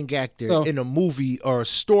supporting actor in a movie or a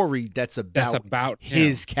story that's about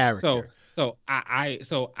his character. So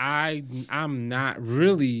I'm not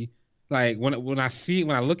really like when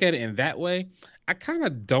I look at it in that way, I kind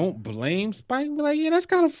of don't blame Spike. Like, yeah, that's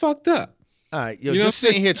kind of fucked up. All right, just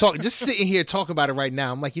sitting here talking about it right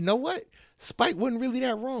now. I'm like, you know what? Spike wasn't really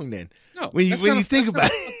that wrong then. No, when you think about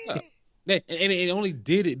it. And it only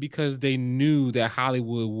did it because they knew that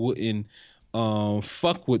Hollywood wouldn't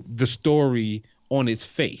fuck with the story on its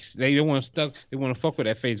face. They don't want stuck. They want to fuck with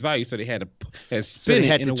that face value, so they had to So they spin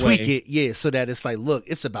had it to in a tweak way. it, yeah, so that it's like, look,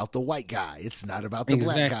 it's about the white guy. It's not about the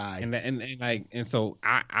black guy. And so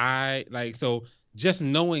I like, so just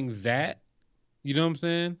knowing that, you know what I'm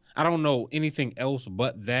saying? I don't know anything else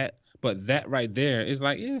but that right there is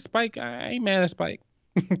like, yeah, Spike. I ain't mad at Spike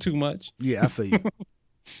too much. Yeah, I feel you.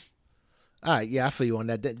 All right, yeah, I feel you on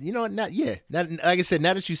that. You know, like I said,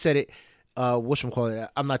 now that you said it, whatchamacallit,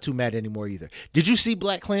 I'm not too mad anymore either. Did you see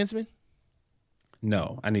Black Klansman?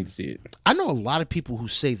 No, I need to see it. I know a lot of people who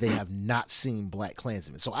say they have not seen Black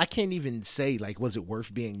Klansman, so I can't even say like, was it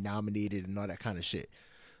worth being nominated and all that kind of shit.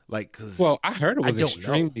 Like, cause Well, I heard it was don't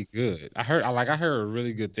extremely good. I heard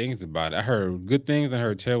really good things about it. I heard good things and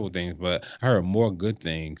heard terrible things, but I heard more good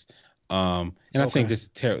things. And I think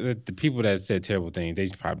the people that said terrible things, they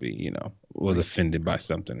probably, you know, was offended by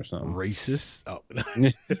something or something. Racist. Oh.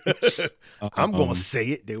 I'm gonna say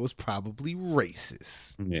it. They was probably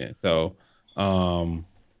racist. Yeah. So,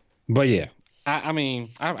 but yeah, I mean,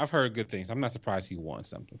 I've heard good things. I'm not surprised he won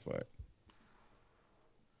something for it.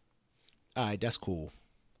 All right, that's cool.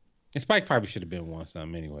 And Spike probably should have been won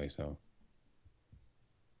something anyway. So.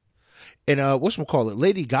 And whatchamacallit,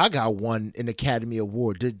 Lady Gaga won an Academy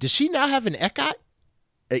Award. Does she now have an ECOT?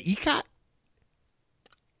 An ECOT?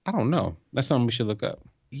 I don't know. That's something we should look up.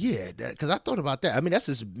 Yeah, because I thought about that. I mean, that's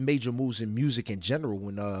just major moves in music in general.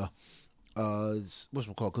 When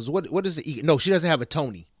whatchamacallit? Because what is the no? She doesn't have a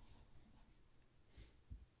Tony.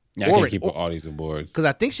 Yeah, I can't keep all these awards. Because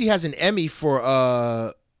I think she has an Emmy for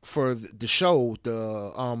the show,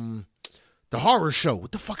 the horror show.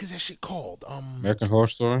 What the fuck is that shit called? American Horror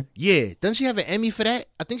Story? Yeah. Doesn't she have an Emmy for that?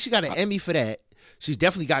 I think she got an Emmy for that. She's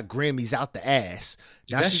definitely got Grammys out the ass.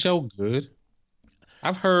 Is that show good?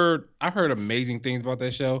 I've heard amazing things about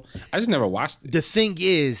that show. I just never watched it. The thing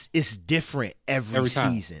is, it's different every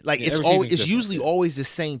season. Like, it's usually always the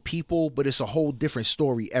same people, but it's a whole different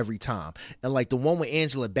story every time. And like the one with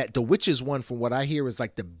Angela the Witches one, from what I hear, is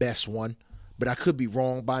like the best one. But I could be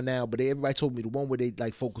wrong by now. But everybody told me the one where they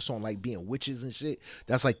like focus on like being witches and shit,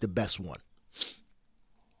 that's like the best one.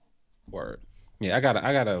 Word. Yeah, I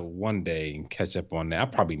gotta one day catch up on that. I'll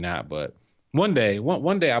probably not, but one day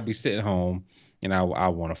I'll be sitting home and I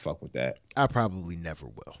want to fuck with that. I probably never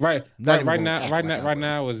will. Right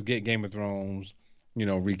now is get Game of Thrones, you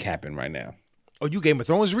know, recapping right now. Oh, you Game of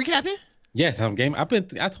Thrones recapping? Yes, I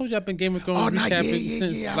told you I've been Game of Thrones recapping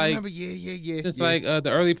since I remember. Since like the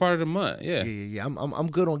early part of the month. Yeah. I'm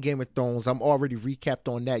good on Game of Thrones. I'm already recapped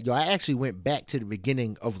on that. Yo, I actually went back to the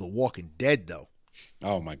beginning of The Walking Dead though.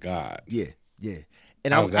 Oh my God. Yeah.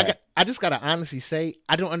 And I just gotta honestly say,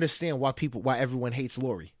 I don't understand why everyone hates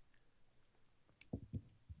Lori.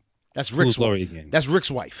 That's Rick's wife. Lori again? That's Rick's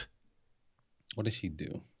wife. What does she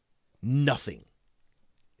do? Nothing.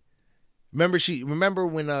 Remember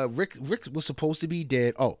when Rick was supposed to be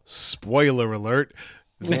dead? Oh, spoiler alert.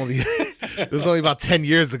 It was only about 10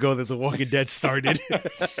 years ago that The Walking Dead started.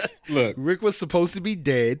 Look, Rick was supposed to be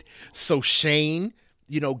dead, so Shane,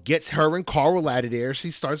 gets her and Carl out of there.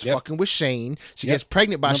 She starts fucking with Shane. She gets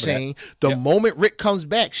pregnant by Shane. The moment Rick comes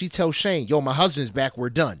back, she tells Shane, "Yo, my husband's back. We're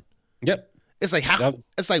done." Yep. It's like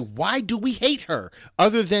It's like, why do we hate her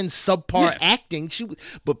other than subpar acting?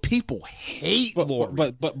 But people hate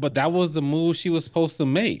Lori. But that was the move she was supposed to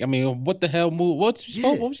make. I mean, what the hell move? What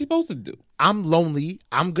was she supposed to do? I'm lonely.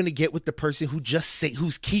 I'm gonna get with the person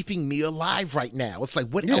who's keeping me alive right now. It's like,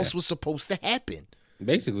 what else was supposed to happen?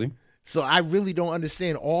 Basically. So I really don't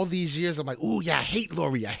understand. All these years, I'm like, oh yeah, I hate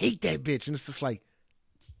Lori. I hate that bitch. And it's just like,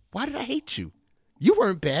 why did I hate you? You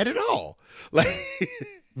weren't bad at all. Like.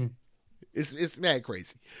 It's mad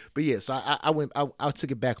crazy, but yeah. So I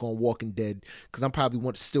took it back on Walking Dead because I'm probably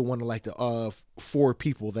still one of like the 4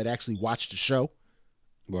 people that actually watch the show.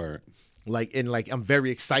 Word. Like I'm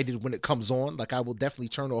very excited when it comes on. Like I will definitely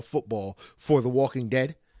turn off football for The Walking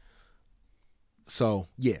Dead. So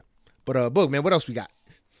yeah, but Boog, man, what else we got?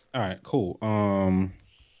 All right, cool.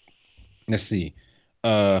 Let's see.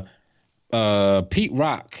 Pete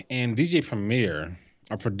Rock and DJ Premier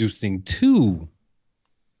are producing 2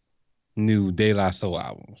 new De La Soul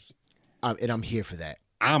albums, and I'm here for that.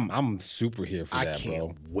 I'm super here for that, bro. I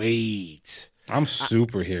can't wait. I'm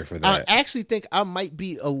super here for that. I actually think I might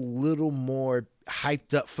be a little more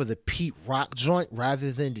hyped up for the Pete Rock joint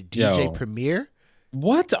rather than the DJ Premier.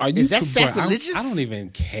 What are you? Is that sacrilegious? I don't even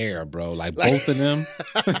care, bro. Like both of them.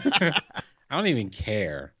 I don't even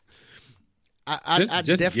care. I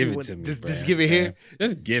just give it to me. Just give it here.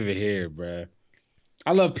 Just give it here, bro.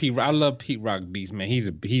 I love Pete Rock beats, man. He's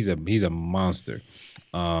a monster.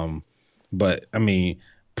 But I mean,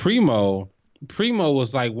 Primo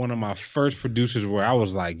was like one of my first producers where I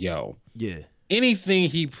was like, yo, yeah. anything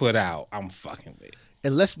he put out, I'm fucking with.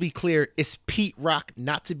 And let's be clear, it's Pete Rock,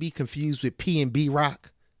 not to be confused with P&B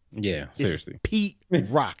Rock. Yeah, seriously. It's Pete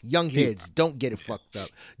Rock. Young heads, don't get it fucked up.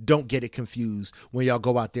 Don't get it confused when y'all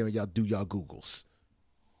go out there and y'all do y'all Googles.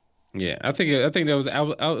 Yeah, I think there was it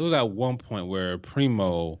was at one point where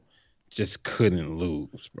Primo just couldn't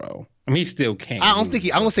lose, bro. I mean, he still can't. I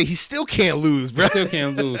don't say he still can't lose, bro. He still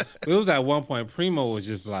can't lose. But it was at one point Primo was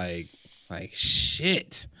just like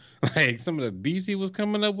shit. Like some of the beats he was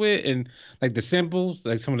coming up with, and like the samples,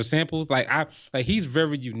 like some of the samples, like he's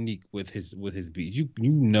very unique with his beats. You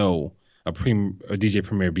know a DJ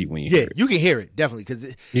Premier beat when you hear it. You can hear it definitely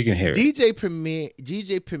because you can hear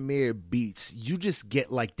DJ Premier beats. You just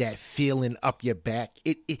get like that feeling up your back.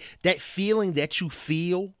 That feeling that you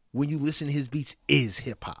feel when you listen to his beats is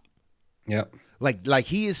hip hop. Yep. Like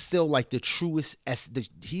he is still like the truest.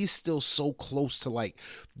 He is still so close to like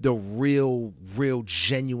the real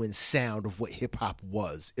genuine sound of what hip hop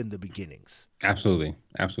was in the beginnings. Absolutely.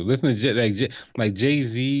 Listen to like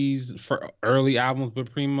Jay-Z's for early albums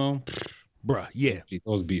with Primo, bruh. Yeah,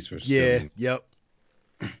 those beats were. Yep.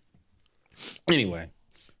 Anyway,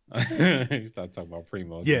 you start talking about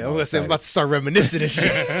Primo. Yeah, I'm about to start reminiscing and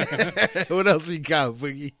shit. What else you got,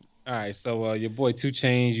 Boogie? All right, so your boy 2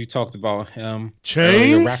 Chainz, you talked about him.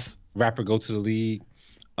 Chainz? Rapper go to the league.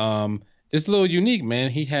 It's a little unique,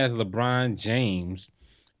 man. He has LeBron James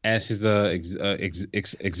as his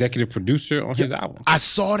executive producer on his album. I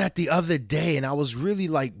saw that the other day, and I was really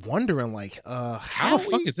like wondering, like, how the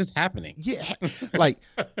fuck is this happening? Yeah, like,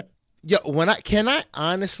 can I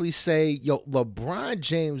honestly say, LeBron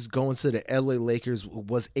James going to the LA Lakers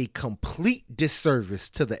was a complete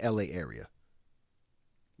disservice to the LA area.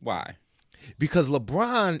 Why? Because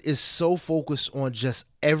LeBron is so focused on just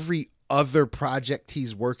every other project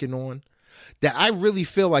he's working on that I really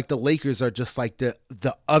feel like the Lakers are just like the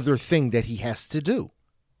other thing that he has to do.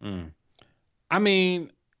 I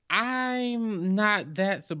mean, I'm not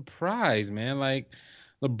that surprised, man. Like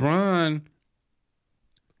LeBron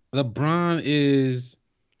is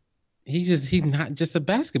he's not just a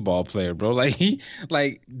basketball player, bro. Like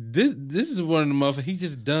this is one of the motherfuckers. He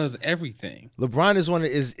just does everything. LeBron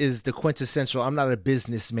is the quintessential. I'm not a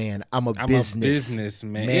businessman. I'm a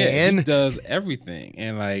businessman. Yeah, he does everything,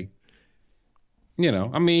 and like,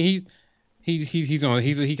 I mean, he got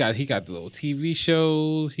the little TV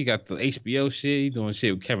shows. He got the HBO shit. He's doing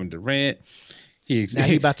shit with Kevin Durant. Now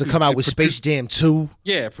he about to come out with Space Jam 2.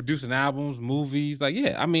 Yeah, producing albums, movies. Like,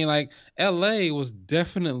 yeah, I mean, like, LA was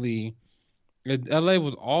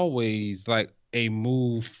always like a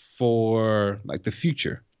move for like the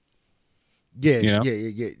future. Yeah.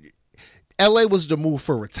 LA was the move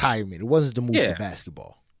for retirement. It wasn't the move for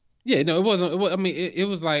basketball. Yeah, no, it wasn't. I mean, it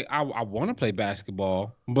was like I want to play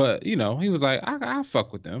basketball, but he was like, I'll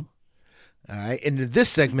fuck with them. All right, into this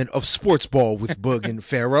segment of Sports Ball with Boog and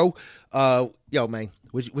Pharaoh, man,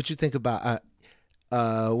 what you think about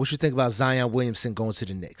Zion Williamson going to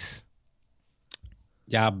the Knicks?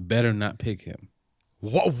 Y'all better not pick him.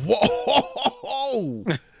 Whoa!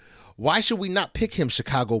 Why should we not pick him,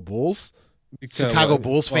 Chicago Bulls? Chicago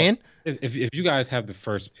Bulls fan? If you guys have the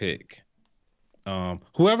first pick,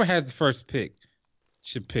 whoever has the first pick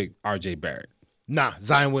should pick RJ Barrett. Nah,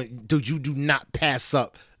 Zion, dude, you do not pass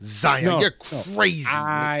up Zion. No, you're crazy.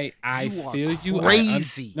 I feel you.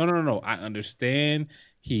 Crazy. No. I understand.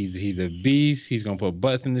 He's a beast. He's gonna put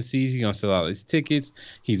butts in the seats. He's gonna sell out his tickets.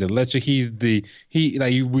 He's electric. We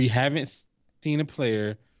haven't seen a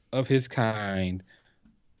player of his kind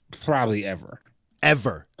probably ever.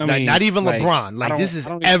 Ever. I mean, not even LeBron. Like this is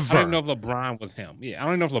ever. I don't know if LeBron was him. Yeah, I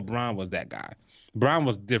don't know if LeBron was that guy. LeBron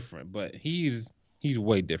was different, but he's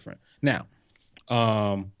way different now.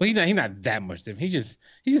 But he's not that much different. He's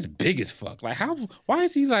just big as fuck. Like why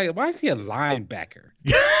is he a linebacker?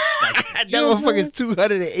 That motherfucker's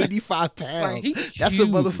 285 pounds. Like, that's huge,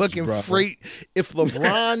 a motherfucking bro. freight. If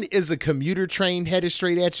LeBron is a commuter train headed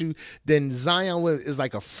straight at you, then Zion is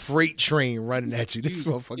like a freight train running at you. This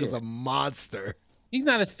motherfucker's a monster. He's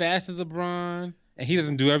not as fast as LeBron, and he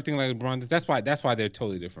doesn't do everything like LeBron does. That's why they're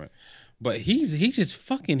totally different. But he's just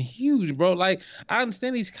fucking huge, bro. Like, I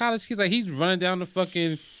understand these college kids, like he's running down the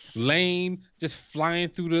fucking lane, just flying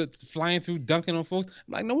through, dunking on folks.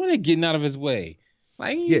 I'm like, no one ain't getting out of his way.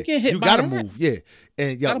 Like, you get hit. You gotta move, yeah.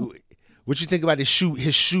 And what you think about his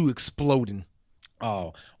shoe exploding?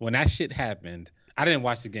 Oh, when that shit happened, I didn't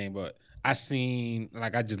watch the game, but I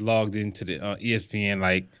just logged into the ESPN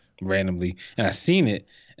like randomly, and I seen it,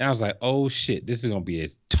 and I was like, oh shit, this is gonna be a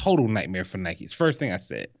total nightmare for Nike. It's the first thing I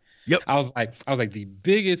said. Yep. I was like the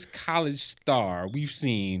biggest college star we've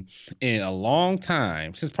seen in a long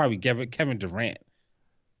time, since probably Kevin Durant.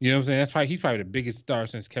 You know what I'm saying? He's probably the biggest star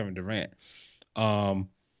since Kevin Durant.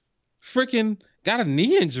 Freaking got a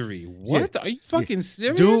knee injury. What? Are you fucking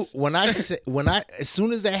serious? Dude, as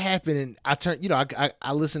soon as that happened and I turned,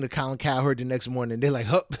 I listened to Colin Cowherd the next morning and they're like,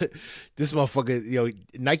 huh, this motherfucker,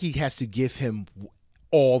 Nike has to give him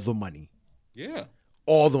all the money. Yeah.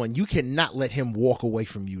 All the money. You cannot let him walk away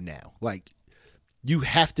from you now. Like, you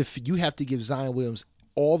have to give Zion Williams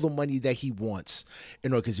all the money that he wants.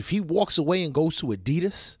 Because if he walks away and goes to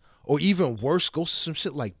Adidas, or even worse, goes to some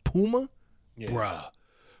shit like Puma, bruh.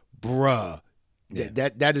 Yeah.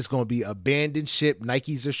 That is going to be abandoned ship.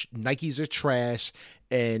 Nikes are trash,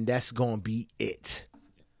 and that's going to be it.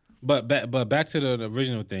 But back to the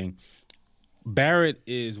original thing. Barrett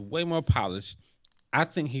is way more polished. I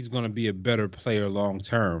think he's going to be a better player long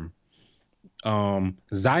term.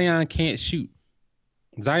 Zion can't shoot.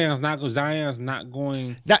 Zion's not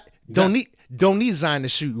going. Don't need Zion to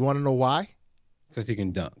shoot. You want to know why? Because he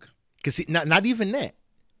can dunk. Because not even that.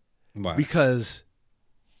 Why? Because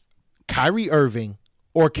Kyrie Irving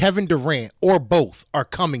or Kevin Durant or both are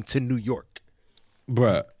coming to New York.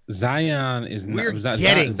 Bruh, Zion is We're not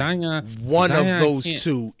getting Zion. One of those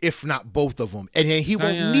two, if not both of them. And then he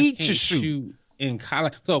won't need to shoot in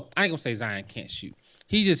college. So I ain't gonna say Zion can't shoot.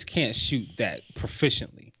 He just can't shoot that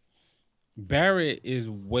proficiently. Barrett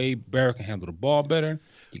can handle the ball better.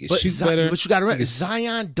 He can shoot better. But you got to remember,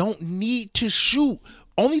 Zion don't need to shoot.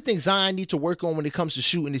 Only thing Zion needs to work on when it comes to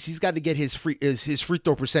shooting is he's got to get his free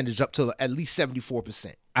throw percentage up to at least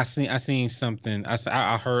 74%. I seen something.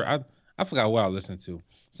 I heard. I forgot what I listened to.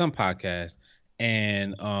 Some podcast,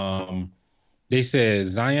 and they said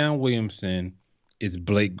Zion Williamson is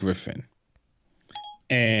Blake Griffin.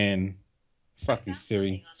 And fuck you,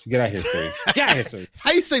 Siri. Get out here, Siri. Get out here, Siri.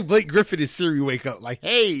 How you say Blake Griffin is Siri wake up? Like,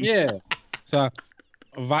 hey. Yeah. So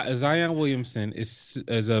Zion Williamson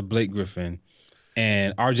is a Blake Griffin,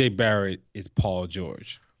 and RJ Barrett is Paul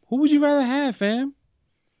George. Who would you rather have, fam?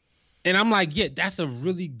 And I'm like, yeah, that's a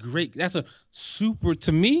really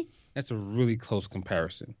to me, that's a really close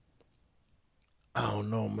comparison. I don't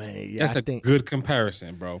know, man. Yeah, that's a good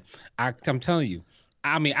comparison, bro. I'm telling you.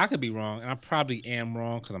 I mean, I could be wrong, and I probably am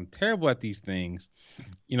wrong because I'm terrible at these things,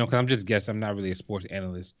 because I'm just guessing. I'm not really a sports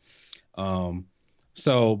analyst. But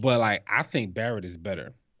like, I think Barrett is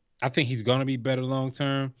better. I think he's going to be better long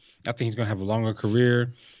term. I think he's going to have a longer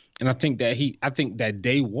career. And I think that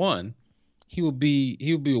day one, he will be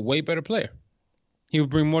a way better player. He will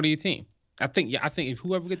bring more to your team. I think if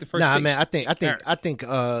whoever get the first pick, man, I think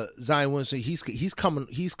Zion Williamson, he's coming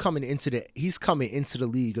into the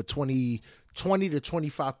league a 20 to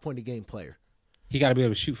 25 point a game player. He got to be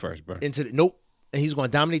able to shoot first, bro. Nope. And he's going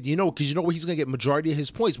to dominate, because where he's going to get majority of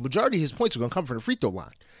his points. Majority of his points are going to come from the free throw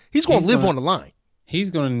line. He's going to live on the line. He's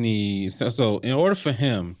going to need so in order for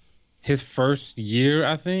him, his first year,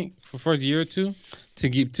 I think, for first year or two,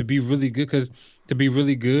 to be really good, because to be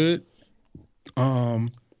really good,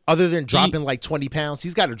 other than dropping like 20 pounds,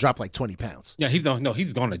 he's got to drop like 20 pounds. Yeah, he's going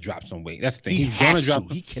to drop some weight. That's the thing.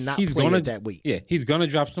 He cannot play at that weight. Yeah, he's going to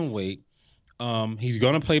drop some weight. He's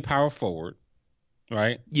going to play power forward,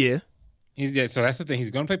 right? Yeah. So that's the thing. He's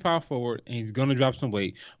going to play power forward, and he's going to drop some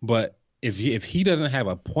weight. But if he doesn't have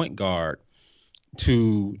a point guard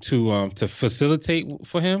to facilitate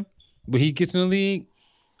for him, when he gets in the league,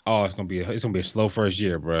 it's gonna be a slow first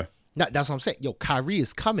year, bro. That's what I'm saying. Yo, Kyrie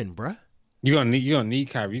is coming, bro. You're gonna need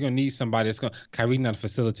Kyrie. You're gonna need somebody that's gonna. Kyrie's not a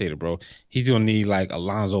facilitator, bro. He's gonna need like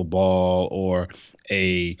Alonzo Ball or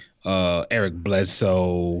a Eric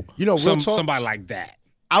Bledsoe. Real talk, somebody like that.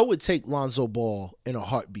 I would take Lonzo Ball in a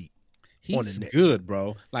heartbeat. He's good,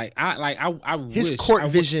 bro. I his court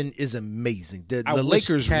vision is amazing. The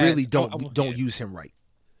Lakers really don't use him right.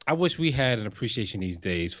 I wish we had an appreciation these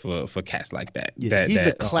days for cats like that. Yeah, he's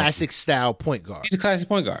a classic style point guard. He's a classic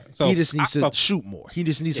point guard. So he just needs to shoot more. He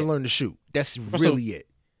just needs to learn to shoot. That's really it.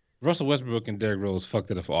 Russell Westbrook and Derrick Rose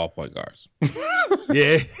fucked it up for all point guards.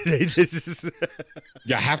 Yeah, they just.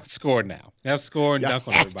 Y'all have to score now. You have to score and dunk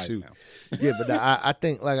on everybody now. Yeah, but I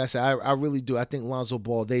think, like I said, I really do. I think Lonzo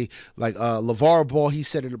Ball, they like LeVar Ball. He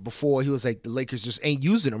said it before. He was like, the Lakers just ain't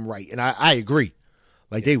using him right, and I agree.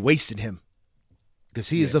 Like they wasted him. Because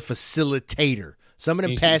he is a facilitator. Some of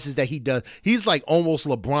them passes that he does, he's like almost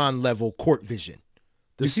LeBron level court vision.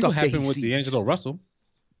 You see what happened with D'Angelo Russell?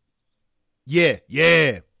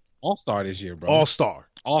 Yeah. All-star this year, bro. All-star.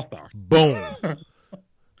 Boom.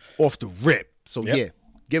 Off the rip. So, yeah,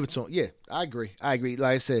 give it to him. Yeah, I agree. Like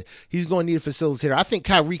I said, he's going to need a facilitator. I think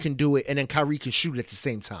Kyrie can do it, and then Kyrie can shoot at the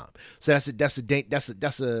same time. So that's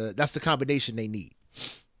the combination they need.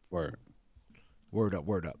 Word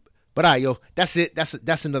up. But all right, yo, that's it.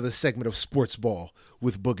 That's another segment of Sports Ball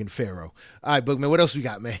with Boog and Pharaoh. All right, Boog, man, what else we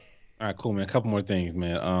got, man? All right, cool, man. A couple more things,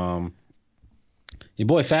 man. Your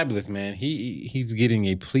boy Fabulous, man. He's getting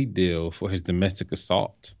a plea deal for his domestic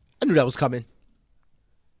assault. I knew that was coming.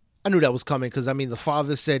 Because I mean, the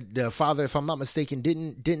father, if I'm not mistaken,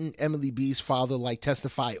 didn't Emily B's father like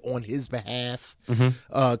testify on his behalf?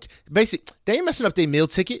 Mm-hmm. Basically, they ain't messing up their meal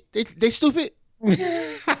ticket. They stupid. These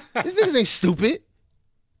niggas ain't stupid.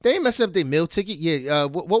 They ain't messing up their meal ticket. Yeah.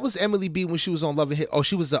 What was Emily B when she was on Love and Hip? Oh,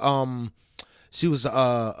 she was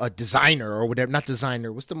a designer or whatever. Not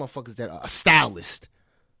designer. What's the motherfuckers that? A stylist.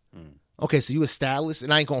 Okay, so you a stylist,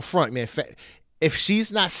 and I ain't gonna front, man. If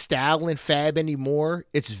she's not styling Fab anymore,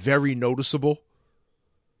 it's very noticeable.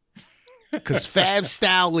 Because Fab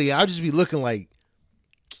styling, I'll just be looking like,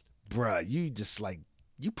 bruh, you just like,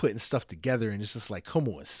 you putting stuff together and it's just like, come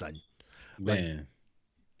on, son. Man.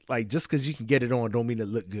 Like just because you can get it on don't mean it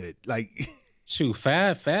look good. Like, shoot,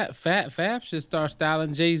 Fab should start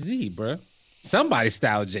styling Jay-Z, bruh. Somebody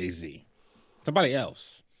style Jay-Z. Somebody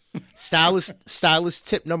else. Stylist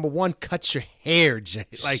tip number 1, cut your hair, Jay.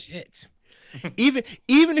 Like, shit. even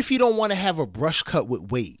if you don't want to have a brush cut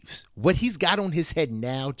with waves, what he's got on his head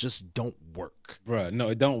now just don't work. Bruh, no,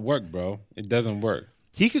 it don't work, bro. It doesn't work.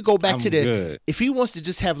 He could go back if he wants to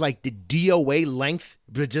just have like the DOA length,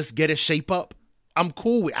 but just get a shape up, I'm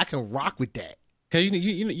cool with. I can rock with that. Cause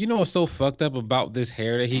you know what's so fucked up about this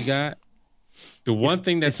hair that he got? The one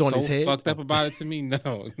thing that's so fucked up about it to me,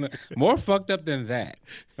 no, more fucked up than that,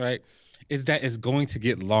 right? Is that it's going to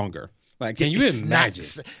get longer. Like, can you imagine?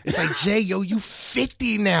 It's like, Jay, yo, you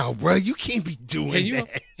 50 now, bro. You can't be doing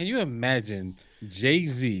that. Can you imagine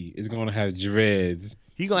Jay-Z is going to have dreads?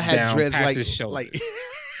 He going to have dreads like his shoulder.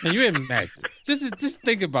 Can you imagine? Just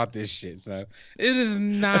think about this shit, son. It is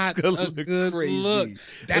not a good look.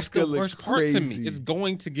 That's the worst part to me. It's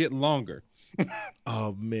going to get longer.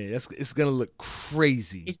 Oh man, it's gonna look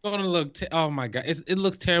crazy. It's gonna look. Oh my god, it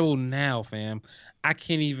looks terrible now, fam. I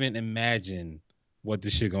can't even imagine what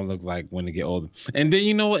this shit gonna look like when they get older. And then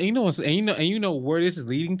you know where this is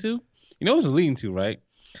leading to. You know what it's leading to, right?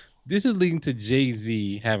 This is leading to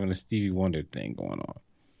Jay-Z having a Stevie Wonder thing going on.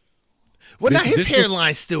 Well, now his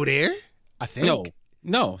hairline's still there, I think.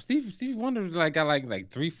 No, Stevie Wonder got like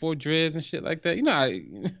 3-4 dreads and shit like that. You know,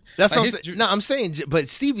 that's like what I'm saying. No, I'm saying, but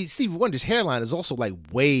Stevie Wonder's hairline is also like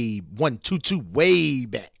way 122 way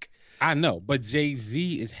back. I know, but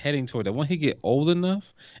Jay-Z is heading toward that. When he get old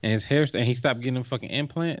enough and his hair and he stopped getting them fucking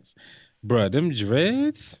implants, bruh, them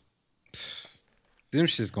dreads, them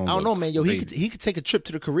shit's gonna. I don't know, man. Yo, crazy. he could take a trip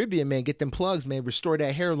to the Caribbean, man. Get them plugs, man. Restore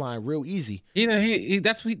that hairline real easy. You know,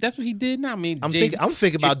 that's what he did now. I mean, I'm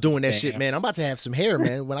thinking about doing that shit, man. I'm about to have some hair,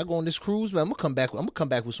 man. When I go on this cruise, man, I'm gonna come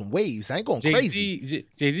back with some waves. I ain't going crazy.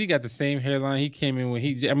 Jay-Z got the same hairline he came in when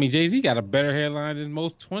Jay-Z got a better hairline than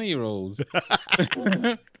most 20-year-olds.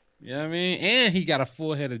 You know what I mean? And he got a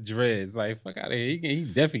full head of dreads. Like, fuck out of here. He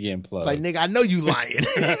definitely getting plugged. Like, nigga, I know you lying.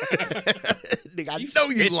 Nigga, I know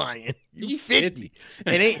you lying. You 50.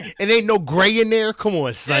 And ain't no gray in there? Come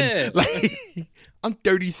on, son. Yeah. Like, I'm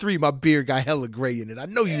 33. My beard got hella gray in it. I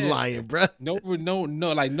know you lying, bro. No,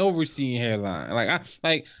 like no receding hairline.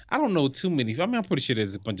 Like I don't know too many. I mean, I'm pretty sure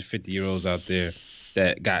there's a bunch of 50-year-olds out there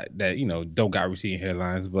that don't got receding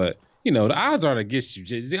hairlines. But you know, the odds are against you.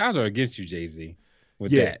 The odds are against you, Jay-Z,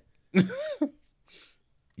 with that.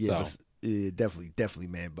 Yeah, so. Definitely,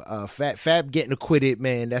 man. But Fab getting acquitted,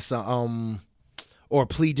 man. That's a or a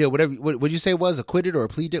plea deal. Whatever. What you say it was acquitted or a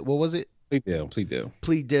plea deal? What was it?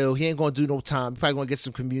 Plea deal. He ain't gonna do no time. He's probably gonna get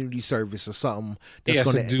some community service or something. That's he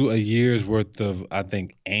has to do a year's worth of, I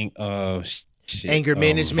think, anger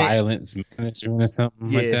management, violence management, or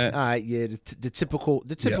something like that. All right. Yeah, the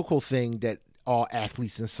typical thing that all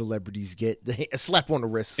athletes and celebrities get, a slap on the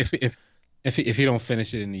wrist. If he don't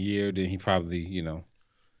finish it in a year, then he probably, then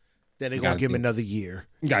they're gonna give him another year.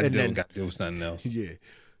 Got to deal with something else.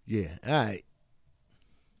 Yeah.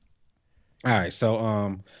 All right.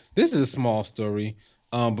 So this is a small story,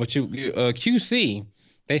 but QC,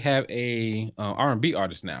 they have a R&B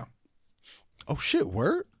artist now. Oh shit!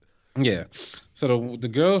 Word. Yeah. So the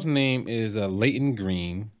girl's name is Leighton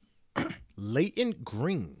Green. Leighton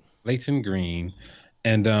Green.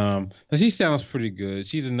 And she sounds pretty good.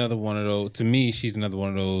 She's another one of those. To me, she's another one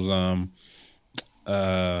of those.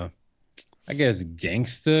 I guess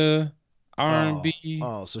gangsta R&B.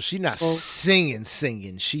 So she's not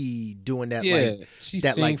singing. She doing that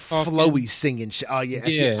like talking. flowy singing shit. Oh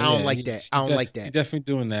yeah, I don't like that. I don't like that. She's definitely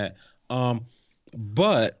doing that.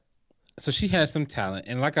 But so she has some talent,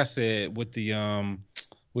 and like I said, with the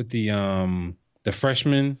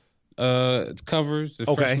freshman covers,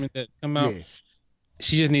 the freshmen that come out. Yeah.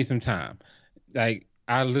 she just needs some time. Like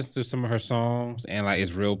I listened to some of her songs and like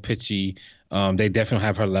it's real pitchy. They definitely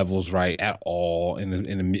have her levels right at all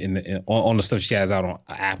on the stuff she has out on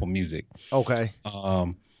Apple Music. Okay.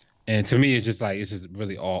 And to me, it's just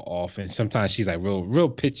really all off. And sometimes she's like real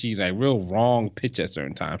pitchy, like real wrong pitch at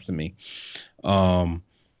certain times to me.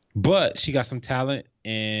 But she got some talent,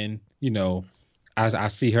 and I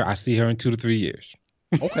see her in 2 to 3 years.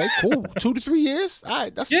 Okay, cool. 2 to 3 years. All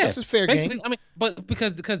right, that's a fair game. I mean, but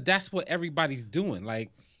because that's what everybody's doing.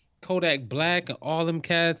 Like Kodak Black and all them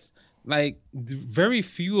cats. Like very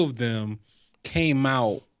few of them came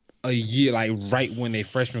out a year, like right when their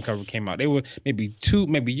freshman cover came out. They were maybe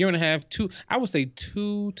a year and a half, I would say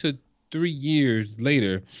 2 to 3 years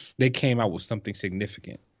later, they came out with something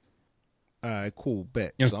significant. All right, cool,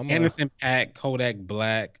 bet. So Anderson .Paak, Kodak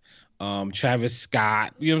Black, Travis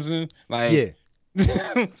Scott. You know what I'm saying? Like,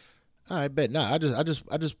 yeah. All right, bet. Nah, I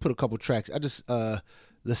just put a couple tracks. I just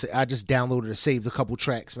downloaded or saved a couple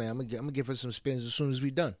tracks, man. I'm gonna give her some spins as soon as we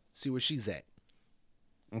done. See where she's at.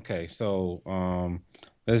 Okay, so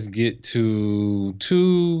let's get to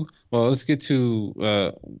two. Well, let's get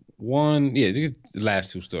to one. Yeah, the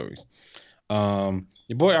last 2 stories. Your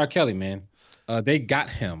boy R. Kelly, man. They got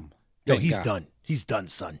him. Yo, he's done. He's done,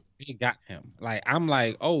 son. They got him. Like I'm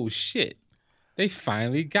like, oh shit. They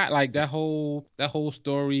finally got like that whole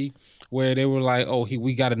story where they were like, oh,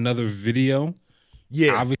 we got another video.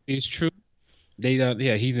 Yeah, obviously it's true. They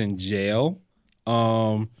he's in jail.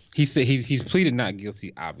 He said he's pleaded not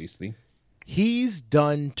guilty. Obviously, he's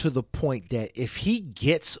done to the point that if he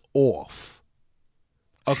gets off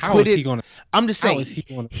acquitted, how is he gonna? I'm just saying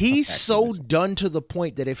he's so done to the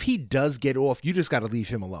point that if he does get off, you just got to leave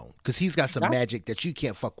him alone because he's got some magic that you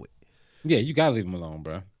can't fuck with. Yeah, you gotta leave him alone,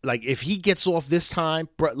 bro. Like if he gets off this time,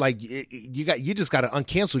 bro, like you just gotta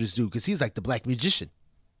uncancel this dude because he's like the black magician.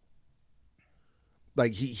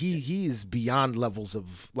 Like he is beyond levels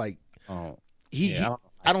of like I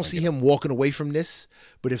don't see him walking away from this.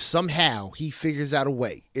 But if somehow he figures out a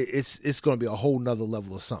way, it's gonna be a whole nother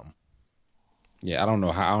level of something. Yeah, I don't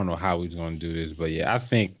know how he's gonna do this, but yeah, I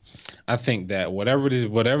think that whatever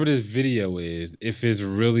this video is, if it's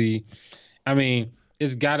really, I mean,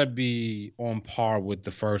 it's got to be on par with the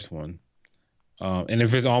first one, and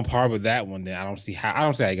if it's on par with that one, then I don't see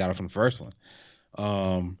how he got it from the first one.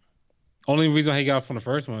 Only reason he got it from the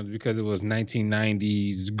first one is because it was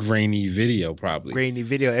 1990s grainy video, probably. Grainy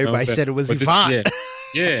video. Everybody said it was Yvonne.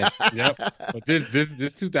 Yeah, yep. But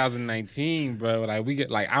this 2019, bro. Like we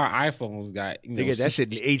get like our iPhones got they get that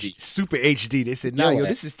shit in super HD. They said, "No,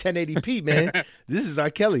 this is 1080p, man. This is R.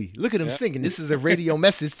 Kelly. Look at him singing. This is a radio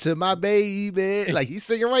message to my baby. Like he's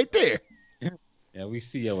singing right there." Yeah, we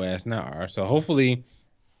see your ass now, R. So hopefully,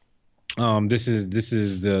 this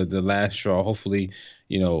is the last straw. Hopefully,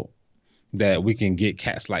 that we can get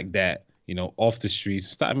cats like that, off the streets.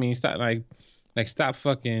 Stop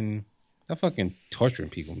fucking torturing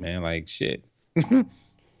people, man. Like shit.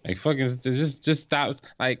 Like fucking just stop.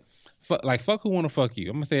 Like fuck who wanna fuck you.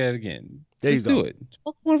 I'm gonna say that again. There just you go. Do it.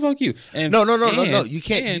 Fuck who wanna fuck you. And no. You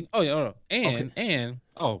can't.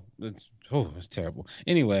 It's terrible.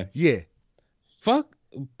 Anyway. Yeah. Fuck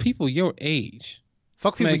people your age.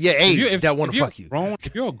 Fuck people your age that want to fuck you.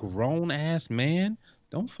 If you're a grown ass man,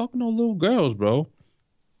 don't fuck no little girls, bro.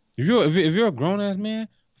 If you're a grown ass man,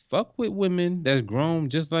 fuck with women that's grown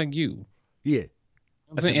just like you. Yeah.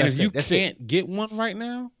 And if you can't get one right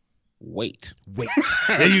now, wait.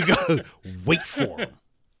 There you go. Wait for them.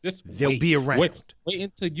 They'll be around. Wait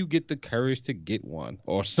until you get the courage to get one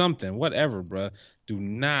or something, whatever, bro. Do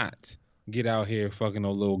not get out here fucking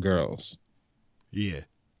no little girls. Yeah.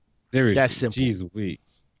 Seriously. That's simple. Jeez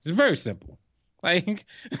Louise. It's very simple. Like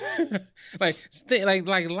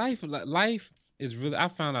life is really. I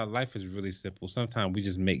found out life is really simple. Sometimes we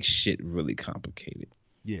just make shit really complicated.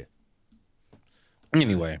 Yeah.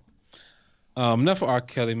 Anyway, enough of R.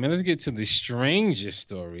 Kelly, man. Let's get to the strangest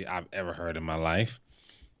story I've ever heard in my life.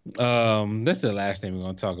 That's the last thing we're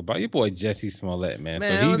gonna talk about. Your boy Jesse Smollett, man.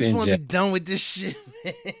 Man, so he's I just want to be done with this shit.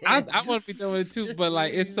 Man. I want to be done with it too, but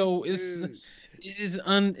like it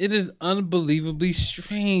is unbelievably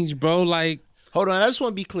strange, bro. Like. Hold on, I just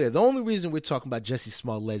want to be clear. The only reason we're talking about Jesse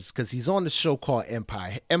Smollett is because he's on the show called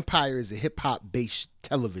Empire. Empire is a hip-hop based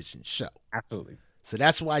television show. Absolutely. So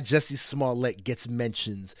that's why Jesse Smollett gets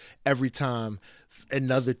mentions every time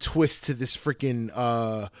another twist to this freaking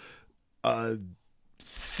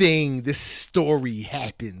thing, this story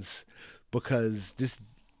happens. Because this,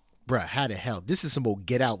 bruh, how the hell? This is some old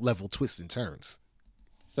Get Out level twists and turns.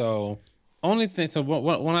 So, only thing. So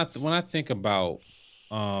when I think about.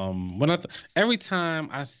 Every time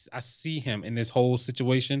I see him in this whole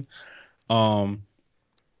situation,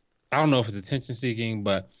 I don't know if it's attention seeking,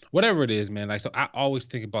 but whatever it is, man. Like, so I always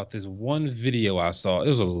think about this one video I saw. It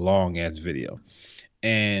was a long ass video,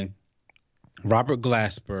 and Robert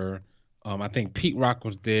Glasper, I think Pete Rock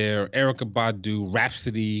was there, Erykah Badu,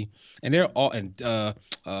 Rhapsody, and they're all and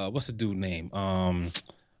what's the dude name?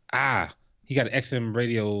 He got an XM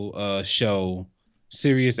radio show,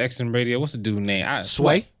 Sirius XM radio. What's the dude name?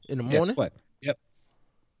 Sway in the morning. Sway. Yep.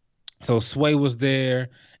 So Sway was there,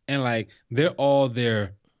 and like they're all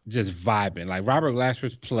there just vibing. Like Robert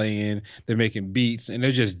Glasper's playing, they're making beats, and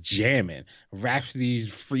they're just jamming. Rhapsody's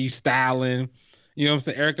freestyling. You know what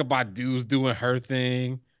I'm saying? Erykah Badu's doing her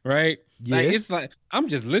thing, right? Yeah. Like, it's like I'm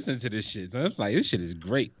just listening to this shit. So it's like this shit is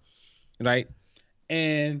great, right?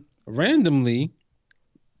 And randomly,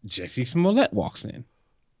 Jesse Smollett walks in.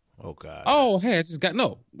 Oh God. Oh, hey, I just got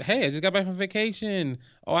back from vacation.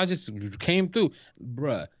 Oh, I just came through,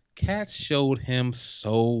 bruh. Cats showed him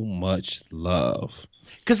so much love.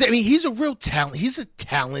 Because, I mean, he's a real talent. He's a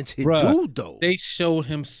talented dude, though. They showed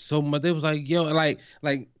him so much. They was like, yo, like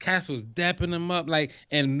Cats was dapping him up, like,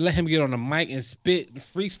 and let him get on the mic and spit,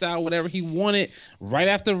 freestyle, whatever he wanted. Right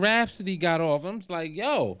after Rhapsody got off, I'm just like,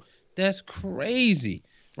 yo, that's crazy,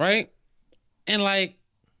 right? And like,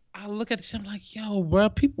 I look at this, I'm like, yo, bro,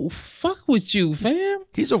 people fuck with you, fam.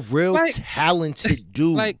 He's a real talented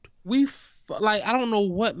dude. Like, I don't know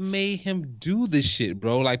what made him do this shit,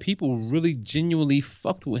 bro. Like, people really genuinely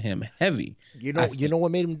fucked with him heavy. You know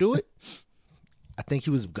what made him do it? I think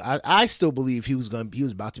I still believe he was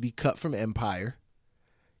about to be cut from Empire.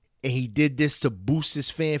 And he did this to boost his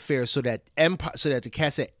fanfare so that the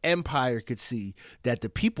cats at Empire could see that the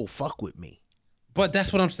people fuck with me. But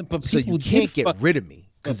that's what I'm saying. But so you can't get rid of me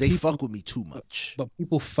because they fuck with me too much. But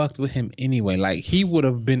people fucked with him anyway. Like, he would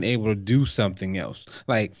have been able to do something else.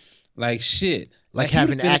 Like shit. Like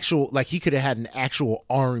having he could have had an actual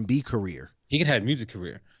R&B career. He could have had a music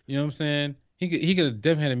career. You know what I'm saying? He could have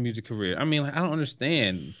definitely had a music career. I mean, like, I don't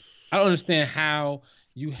understand how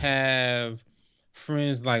you have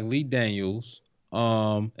friends like Lee Daniels.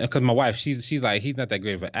 Because my wife, she's like, he's not that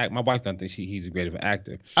great of an actor. My wife don't think he's a great of an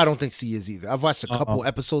actor. I don't think she is either. I've watched a couple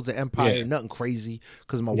episodes of Empire, nothing crazy,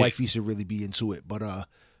 because my wife used to really be into it. But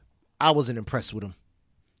I wasn't impressed with him.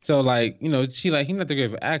 So, like, you know, he's not that great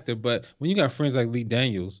of an actor, but when you got friends like Lee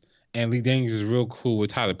Daniels, and Lee Daniels is real cool with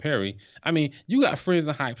Tyler Perry, I mean, you got friends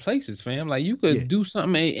in high places, fam. Like, you could do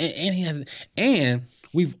something, and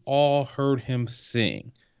we've all heard him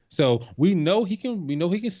sing. So we know he can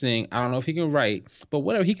sing. I don't know if he can write, but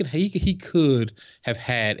whatever, he could have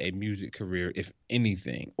had a music career, if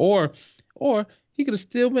anything, or he could have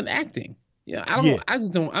still been acting. Yeah,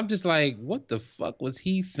 I'm just like, what the fuck was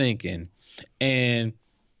he thinking? And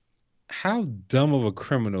how dumb of a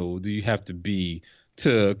criminal do you have to be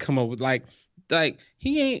to come up with like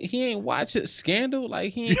he ain't watch it Scandal,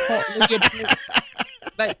 like he ain't caught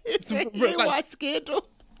like he ain't watch Scandal.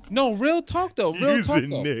 No, real talk though. He's a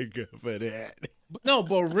nigga for that. No,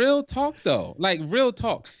 but real talk though. Like, real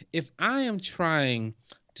talk. If I am trying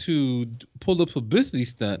to pull a publicity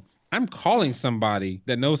stunt, I'm calling somebody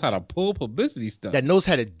that knows how to pull publicity stunts. That knows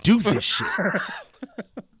how to do this shit.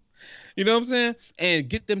 You know what I'm saying? And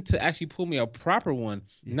get them to actually pull me a proper one,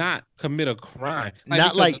 not commit a crime.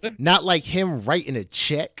 Not like him writing a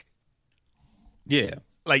check. Yeah.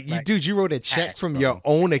 Like, you wrote a check from your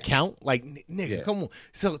own account? Like, nigga, come on.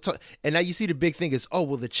 So, and now you see the big thing is, oh,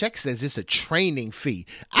 well, the check says it's a training fee.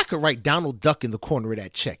 I could write Donald Duck in the corner of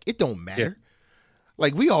that check. It don't matter. Yeah.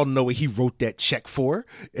 Like, we all know what he wrote that check for.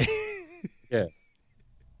 Yeah.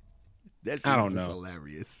 That's just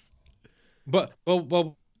hilarious. But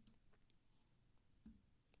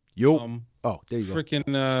yo, there you go.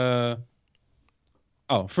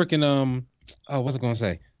 What's I gonna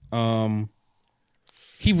say?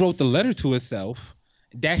 He wrote the letter to himself.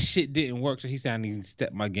 That shit didn't work, so he said, I need to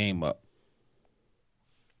step my game up.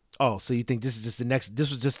 Oh, so you think this was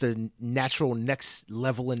just the natural next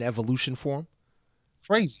level in evolution for him?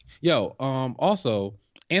 Crazy. Yo, also,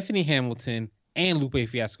 Anthony Hamilton and Lupe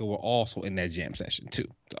Fiasco were also in that jam session too.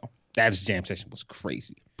 So that jam session was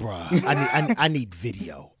crazy. Bruh, I need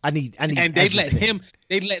video. I need and they everything.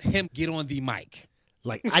 let him get on the mic.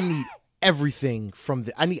 Like, I need everything from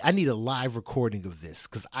I need a live recording of this,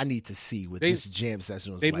 because I need to see what this jam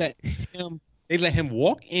session was like. They let him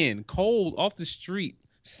walk in cold off the street,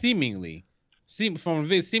 seemingly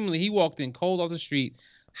he walked in cold off the street,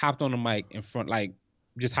 hopped on the mic in front, like,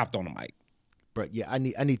 just hopped on the mic. But yeah, I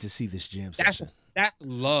need to see this jam session. That's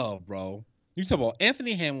love, bro. You talk about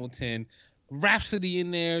Anthony Hamilton, Rhapsody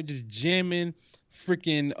in there just jamming,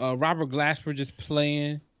 freaking Robert Glasper just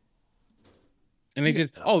playing. And they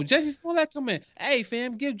Jesse Smollett come in. Hey,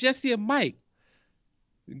 fam, give Jesse a mic.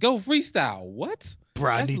 Go freestyle. What?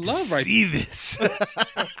 Bro, I need to see this.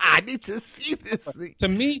 I need to see this. To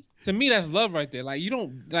me, that's love right there. Like you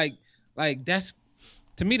don't like that's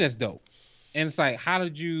to me that's dope. And it's like, how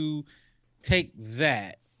did you take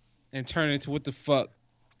that and turn it into what the fuck?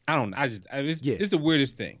 I don't know. It's the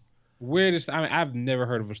weirdest thing. Weirdest. I mean, I've never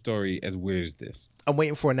heard of a story as weird as this. I'm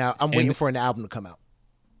waiting for an album to come out.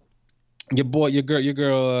 Your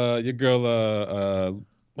girl.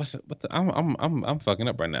 I'm fucking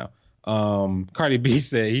up right now. Cardi B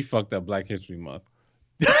said he fucked up Black History Month.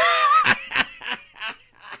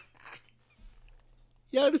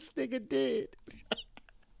 Yo, this nigga did.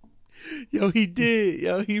 Yo, he did.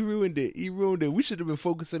 Yo, he ruined it. We should have been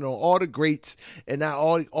focusing on all the greats, and now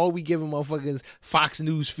all we giving motherfuckers Fox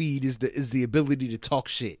News feed is the ability to talk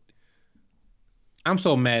shit. I'm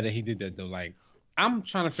so mad that he did that though. Like, I'm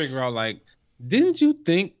trying to figure out, like, didn't you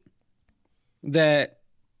think that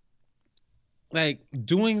like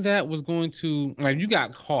doing that was going to, like, you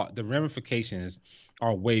got caught, the ramifications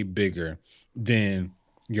are way bigger than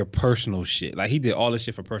your personal shit. Like, he did all this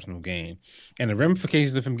shit for personal gain, and the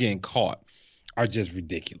ramifications of him getting caught are just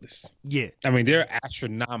ridiculous. Yeah. I mean, they're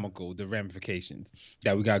astronomical, the ramifications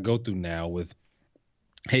that we got to go through now with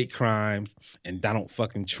hate crimes and Donald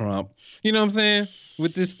fucking Trump. You know what I'm saying?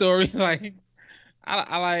 With this story, like,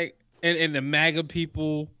 I like, and the MAGA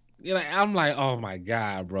people, you know, I'm like, oh my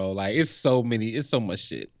God, bro. Like, it's so much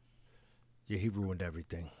shit. Yeah, he ruined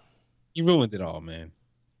everything. He ruined it all, man.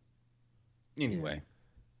 Anyway. Yeah.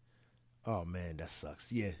 Oh man, that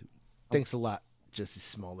sucks. Yeah. Thanks a lot, Jussie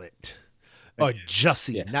Smollett. Oh,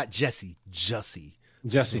 Jussie, yeah. Not Jesse. Jussie.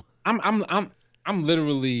 I'm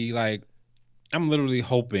literally like, I'm literally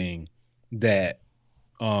hoping that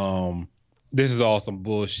this is all some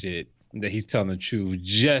bullshit, that he's telling the truth.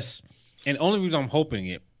 And only reason I'm hoping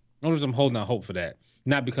it, only reason I'm holding out hope for that,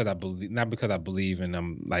 not because I believe and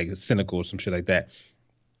I'm like cynical or some shit like that.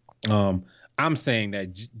 I'm saying that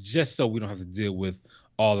just so we don't have to deal with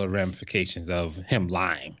all the ramifications of him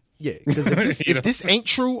lying. Yeah, because if this ain't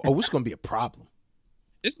true, it's gonna be a problem.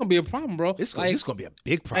 It's gonna be a problem, bro. It's gonna be a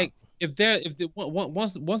big problem.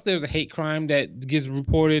 Like, once there's a hate crime that gets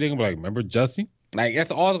reported, they're gonna be like, remember Jussie? Like,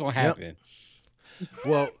 that's all that's gonna happen. Yep.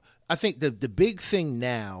 Well, I think the big thing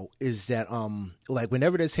now is that like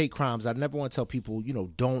whenever there's hate crimes, I never want to tell people, you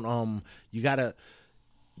know, don't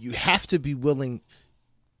you have to be willing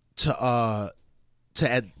to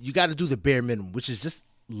you got to do the bare minimum, which is just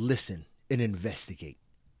listen and investigate.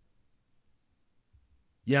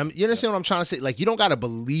 Yeah, you understand what I'm trying to say? Like, you don't got to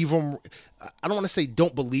believe them. I don't want to say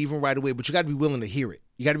don't believe them right away, but you got to be willing to hear it.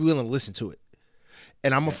 You got to be willing to listen to it.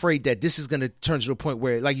 And I'm afraid that this is going to turn to a point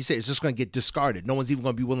where, like you said, it's just going to get discarded. No one's even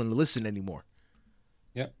going to be willing to listen anymore.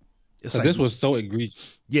 Yep. So like, this was so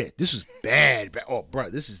egregious. Yeah, this was bad. Oh, bro,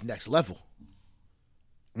 this is next level.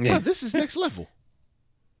 Yeah. Bro, this is next level.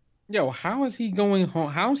 Yo, how is he going home?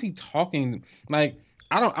 How is he talking? Like,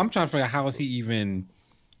 I'm trying to figure out, how is he even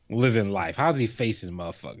living life? How is he facing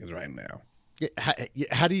motherfuckers right now? Yeah,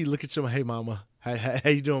 how do you look at your, hey mama, how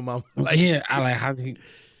you doing, mama? Like, yeah, I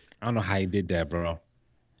don't know how he did that, bro.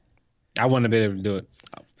 I wouldn't have been able to do it.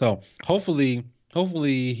 So hopefully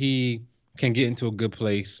he can get into a good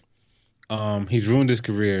place. He's ruined his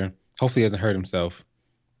career. Hopefully he hasn't hurt himself,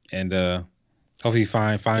 and hopefully he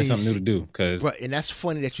find something new to do. And that's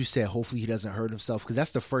funny that you said hopefully he doesn't hurt himself, because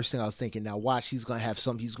that's the first thing I was thinking. Now watch, he's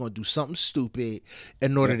gonna do something stupid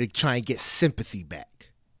in order to try and get sympathy back.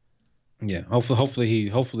 Yeah, hopefully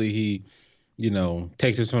he, you know,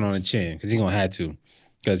 takes this one on the chin, because he's gonna have to,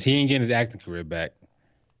 because he ain't getting his acting career back.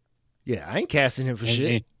 Yeah, I ain't casting him for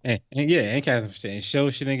shit. And ain't casting him for shit. And show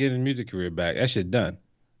shit ain't getting his music career back. That shit done.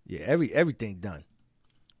 Yeah, everything done.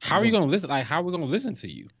 How are you gonna listen? Like, how are we gonna listen to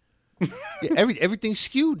you? Yeah, everything's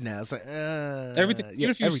skewed now. It's like everything. Even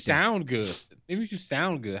if you sound good,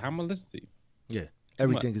 how am I gonna listen to you? Yeah,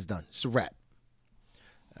 everything is done. It's a wrap.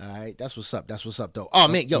 All right, that's what's up. That's what's up, though. Oh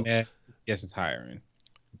man, yo, yes, it's hiring.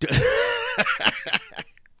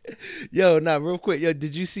 Yo, real quick. Yo,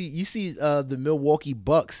 did you see the Milwaukee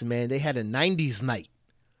Bucks, man? They had a 90s night.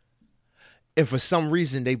 And for some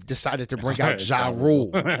reason, they decided to bring out Ja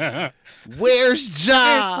Rule. Where's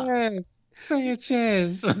Ja?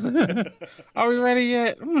 Sanchez. Are we ready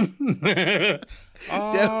yet?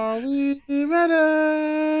 Are we ready?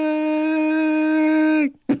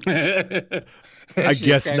 I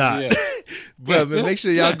guess not. Bro, man, make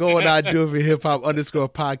sure y'all go on our Do It For Hip Hop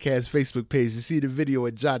 _podcast Facebook page to see the video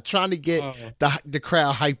of Ja trying to get the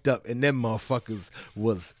crowd hyped up, and them motherfuckers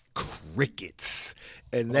was crickets.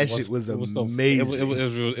 And that shit was amazing. It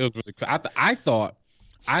was really cool. I thought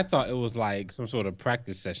it was like some sort of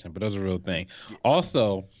practice session, but it was a real thing.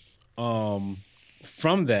 Also,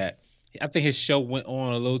 from that, I think his show went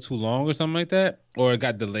on a little too long or something like that, or it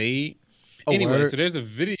got delayed. Oh, Anyway, word. so there's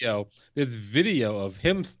video of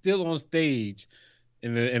him still on stage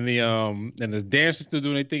and the dancers still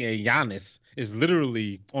doing their thing, and Giannis is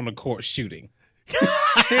literally on the court shooting.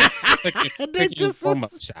 taking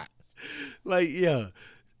warm-up shots. Like, yeah.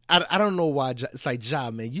 I don't know why. It's like,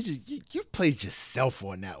 Ja, man, you played yourself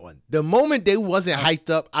on that one. The moment they wasn't hyped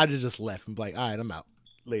up, I'd have just left and be like, all right, I'm out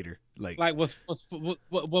later. Like what's so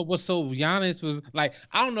Giannis was like,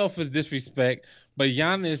 I don't know if it's disrespect, but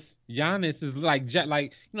Giannis is like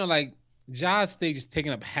like Ja's stage is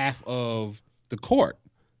taking up half of the court,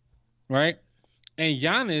 right? And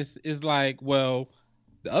Giannis is like, well,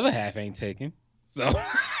 the other half ain't taken. So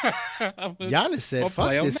Giannis said,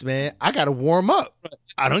 "Fuck this, man. I gotta warm up.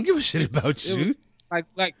 I don't give a shit about you."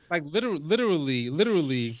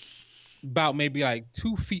 Literally, about maybe like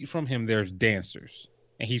 2 feet from him, there's dancers,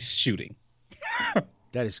 and he's shooting.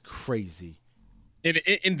 That is crazy.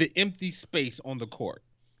 In the empty space on the court.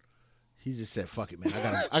 He just said, "Fuck it,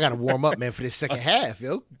 man. I gotta warm up, man, for this second half,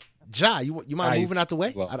 yo." Ja, you mind moving out the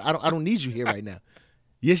way? I don't need you here right now.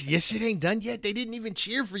 Your shit ain't done yet. They didn't even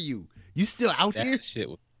cheer for you. You still out here? Shit.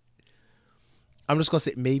 I'm just gonna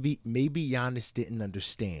say maybe Giannis didn't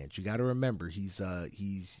understand. You got to remember he's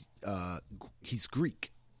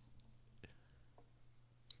Greek.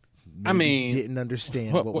 Maybe he didn't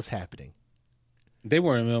understand what was happening. They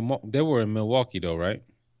were in Milwaukee though, right?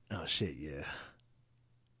 Oh shit,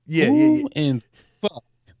 yeah. Who and fuck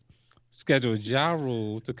scheduled Ja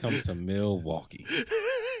Rule to come to Milwaukee?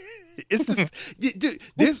 It's just, dude,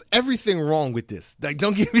 there's everything wrong with this. Like,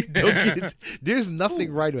 don't get there's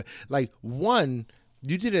nothing right with it. Like, one,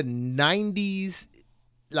 you did a 90s,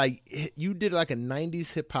 like you did like a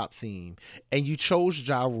 90s hip hop theme, and you chose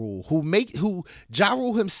Ja Rule, who Ja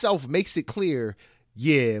Rule himself makes it clear,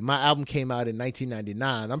 yeah, my album came out in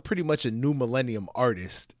 1999. I'm pretty much a new millennium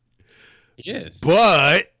artist. Yes.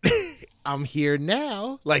 But I'm here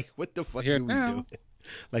now. Like, what the fuck do we do?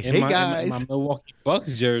 Like, hey guys, my Milwaukee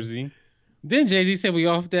Bucks jersey. Then Jay-Z said we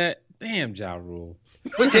off that. Damn, Ja Rule.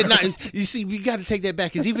 But they're not. You see, we got to take that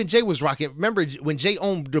back because even Jay was rocking. Remember when Jay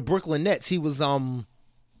owned the Brooklyn Nets? He was Yeah,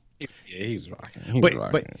 he's rocking.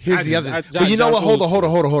 But here's the other. But you know what?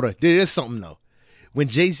 Hold on. There is something though. When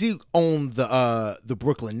Jay-Z owned the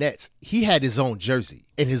Brooklyn Nets, he had his own jersey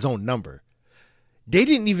and his own number. They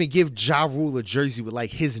didn't even give Ja Rule a jersey with like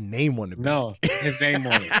his name on the back. No, his name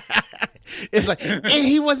on it. It's like, and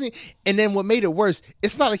he wasn't. And then what made it worse?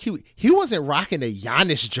 It's not like he wasn't rocking a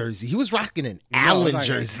Giannis jersey. He was rocking an Allen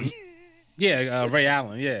jersey. Yeah, Ray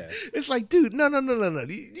Allen. Yeah. It's like, dude, no.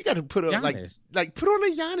 You got to put on like put on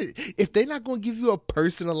a Giannis. If they're not going to give you a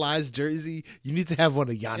personalized jersey, you need to have on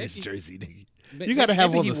a Giannis jersey. Nigga. You got to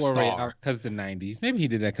have on the star. Because the 90s. Maybe he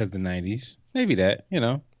did that because the 90s. Maybe that.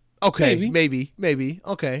 Okay, maybe.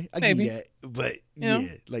 Okay, I get that. But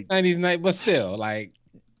like 90s night, but still, like.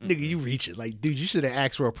 Nigga, you reach it. Like, dude, you should have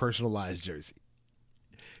asked for a personalized jersey.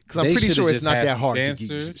 Because I'm pretty sure it's not that hard to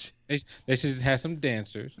get. They should just have some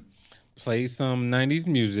dancers, play some 90s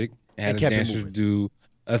music, and have the dancers do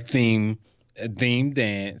a theme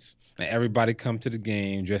dance, and everybody come to the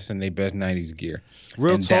game dressed in their best 90s gear.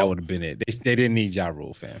 Real talk. That would have been it. They didn't need Ja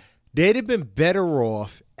Rule, fam. They'd have been better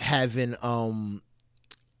off having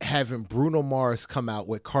Bruno Mars come out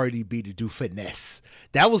with Cardi B to do Finesse.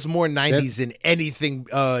 That was more 90s than anything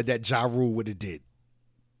that Ja Rule would have did.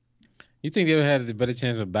 You think they would have had a better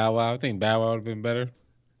chance of Bow Wow? I think Bow Wow would have been better.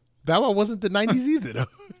 Bow Wow wasn't the 90s either, though.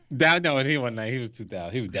 No, he wasn't. He was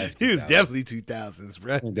 2000. He was definitely 2000s,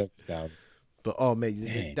 bro. He was definitely 2000. But, oh,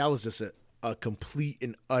 man, that was just a complete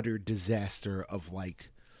and utter disaster of, like,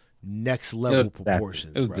 next level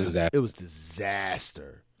proportions, It was disaster. It was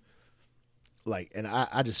disaster. Like, and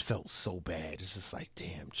I just felt so bad. It's just like,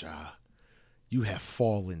 damn, Ja, you have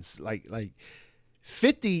fallen. Like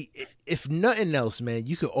 50, if nothing else, man,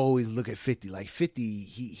 you could always look at 50. Like 50,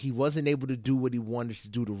 he wasn't able to do what he wanted to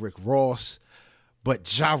do to Rick Ross,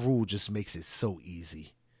 but Ja Rule just makes it so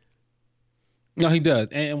easy. No, he does.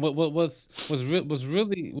 And what was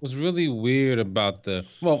really weird about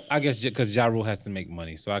I guess because Ja Rule has to make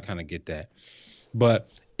money, so I kind of get that.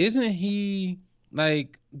 But isn't he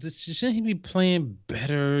like? Shouldn't he be playing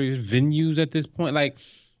better venues at this point? Like,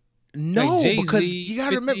 no, like because you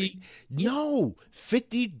gotta 50, remember, no,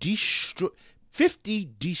 50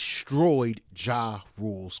 destroyed Ja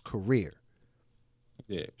Rule's career.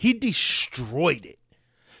 Yeah. He destroyed it.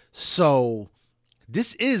 So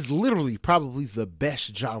this is literally probably the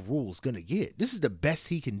best Ja Rule's gonna get. This is the best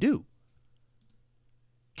he can do.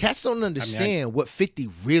 Cats don't understand what 50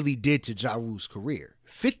 really did to Ja Rule's career.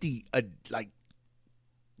 50,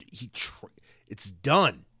 It's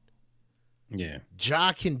done. Yeah.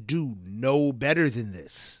 Ja can do no better than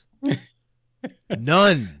this.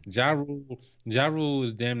 None. Ja Rule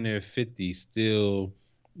is damn near 50, still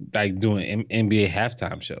like doing NBA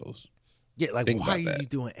halftime shows. Yeah, like Think why about are that. you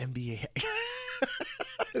doing NBA?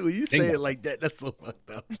 When you Think say it about like that, that's so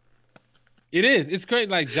fucked up. It is. It's great.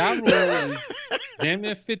 Like Ja Rule is damn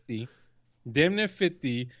near 50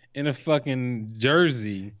 in a fucking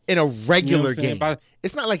jersey. In a regular saying? game.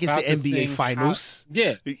 It's not like it's the About to NBA sing finals.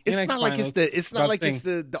 Yeah. It's not like it's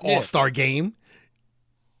the All-Star game.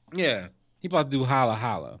 Yeah. He about to do Holla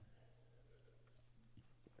Holla.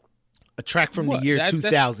 A track from the year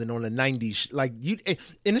 2000 on the 90s. Like you,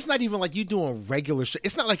 and it's not even like you doing regular shit.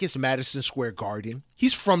 It's not like it's Madison Square Garden.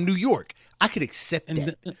 He's from New York. I could accept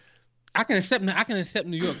that. I can accept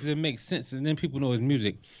New York because it makes sense, and then people know his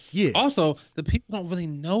music. Yeah. Also, the people don't really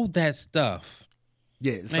know that stuff.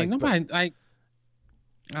 Yeah, it's like nobody. I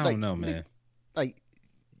don't know, man.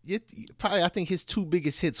 Probably I think his two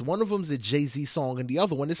biggest hits. One of them's the Jay-Z song, and the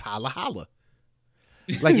other one is Holla Holla.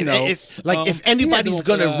 Like if anybody's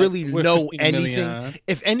gonna really know anything,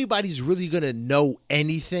 if anybody's really gonna know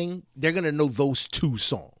anything, they're gonna know those two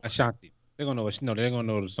songs. Ashanti. They're gonna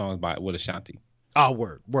know the songs with Ashanti. Oh,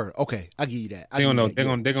 word. Okay, I'll give you that. They're gonna know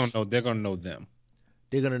them.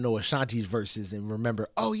 They're gonna know Ashanti's verses and remember.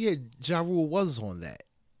 Oh yeah, Ja Rule was on that.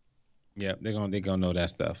 Yeah, they're gonna know that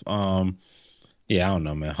stuff. Yeah, I don't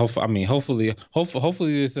know, man. Hopefully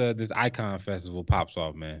this Icon Festival pops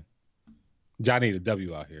off, man. Ja need a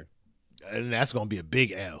W out here, and that's gonna be a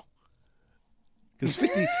big L. Because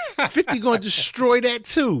 50 gonna destroy that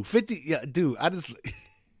too. 50, yeah, dude.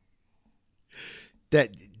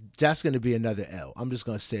 That's going to be another L. I'm just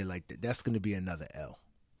going to say it like that. That's going to be another L.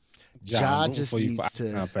 Ja just needs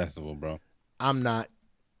to. Festival, bro. I'm not.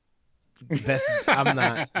 I'm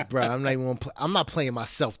not, bro. I'm not even. I'm not playing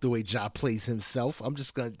myself the way Ja plays himself. I'm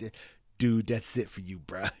just going to, dude. That's it for you,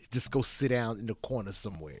 bro. Just go sit down in the corner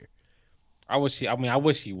somewhere. I wish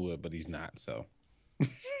he would, but he's not. So.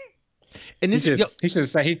 And this, he should have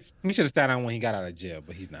sat down when he got out of jail,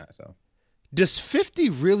 but he's not. So. Does 50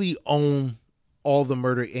 really own all the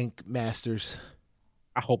Murder Inc. masters?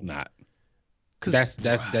 I hope not. That's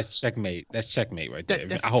checkmate. That's checkmate right there.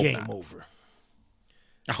 That's I hope game not. over.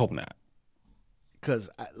 I hope not. Because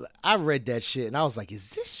I read that shit and I was like, is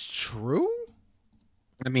this true?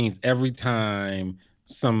 That means every time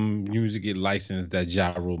some music get licensed that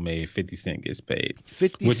Ja Rule made, 50 Cent gets paid.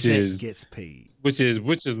 50 Cent gets paid. Which is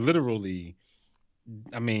literally,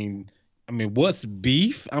 I mean, what's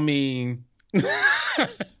beef? I mean,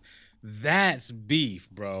 that's beef,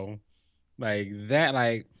 bro. Like that,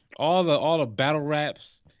 like all the battle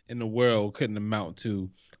raps in the world couldn't amount to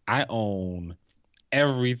I own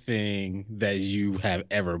everything that you have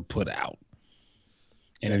ever put out.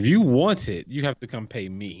 And if you want it, you have to come pay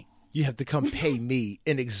me. You have to come pay me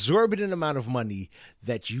an exorbitant amount of money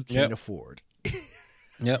that you can't afford.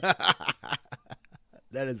 Yep.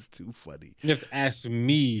 That is too funny. You have to ask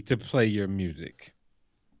me to play your music.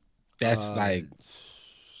 That's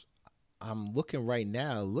I'm looking right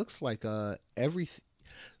now. Looks like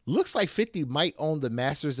looks like 50 might own the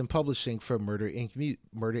masters and publishing for Murder Inc.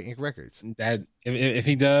 Records. That if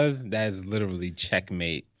he does, that is literally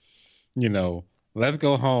checkmate. You know, let's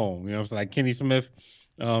go home. You know, it's like Kenny Smith,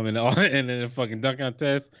 and then the fucking dunk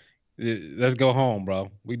contest. Let's go home,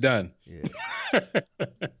 bro. We done. Yeah.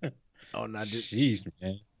 Oh, no, jeez,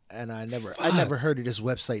 man. And I never heard of this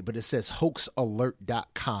website, but it says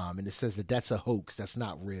hoaxalert.com, and it says that's a hoax. That's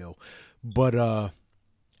not real. But I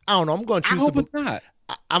don't know. I'm going to choose. I hope it's not.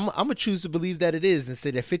 I'm going to choose to believe that it is and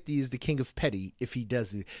say that 50 is the king of petty. If he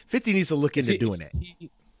does it, 50 needs to look into doing that.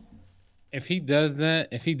 If he does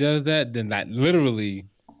that, then that literally,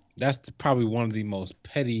 that's probably one of the most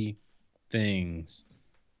petty things.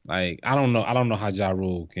 Like I don't know how Ja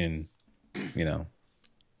Rule can, you know.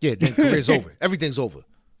 Yeah, the career's over. Everything's over.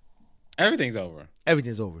 Everything's over.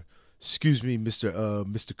 Everything's over. Excuse me,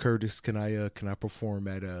 Mr. Curtis. Can I perform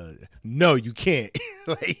at No, you can't.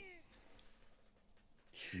 Like,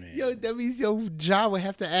 man. Yo, that means Ja would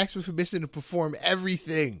have to ask for permission to perform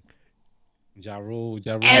everything. Ja Rule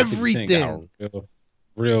everything.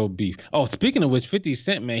 Real beef. Oh, speaking of which, 50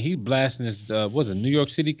 Cent, man, he's blasting this New York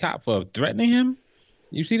City cop for threatening him.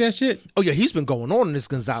 You see that shit? Oh yeah, he's been going on in this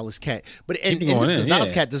Gonzalez cat, but and this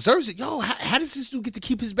Gonzalez cat deserves it. Yo, how does this dude get to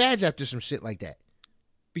keep his badge after some shit like that?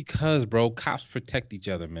 Because, bro, cops protect each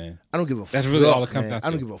other, man. I don't give a fuck. That's really all it comes down to. I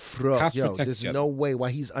don't give a fuck. Yo, there's no way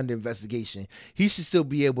why he's under investigation. He should still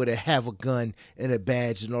be able to have a gun and a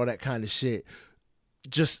badge and all that kind of shit.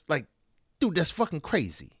 Just like, dude, that's fucking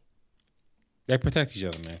crazy. They protect each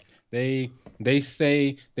other, man. They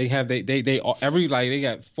say they have they all- every like they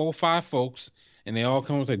got 4 or 5 folks, and they all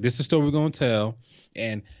come and say this is the story we're gonna tell,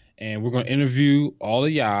 and we're gonna interview all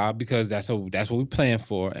of y'all because that's what we plan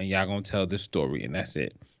for, and y'all gonna tell this story, and that's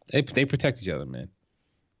it. They protect each other, man,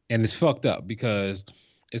 and it's fucked up because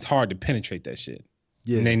it's hard to penetrate that shit.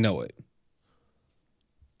 Yeah, and they know it.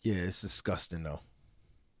 Yeah, it's disgusting though.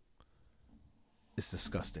 It's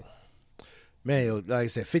disgusting, man. Yo, like I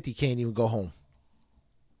said, 50 can't even go home.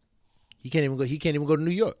 He can't even go to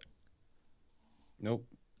New York. Nope.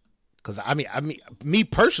 Cause I mean, me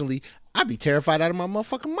personally, I'd be terrified out of my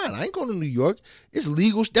motherfucking mind. I ain't going to New York. It's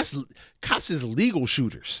legal. Cops is legal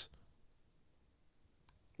shooters.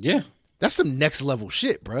 Yeah. That's some next level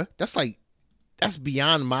shit, bruh. That's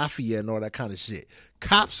beyond mafia and all that kind of shit.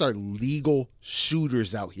 Cops are legal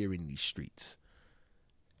shooters out here in these streets.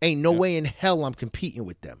 Ain't no way in hell I'm competing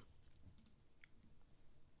with them.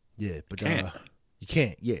 Yeah, but you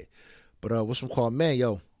can't. Yeah, but what's some called, man?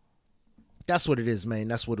 Yo. That's what it is, man.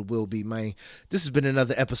 That's what it will be, man. This has been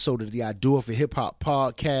another episode of the I Do It for Hip Hop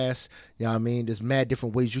podcast. You know what I mean? There's mad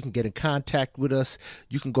different ways you can get in contact with us.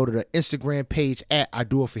 You can go to the Instagram page at I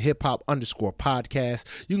Do It for Hip Hop _podcast.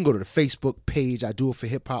 You can go to the Facebook page, I Do It for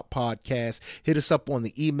Hip Hop podcast. Hit us up on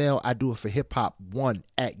the email, I Do It for Hip Hop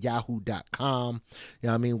 1@yahoo.com. You know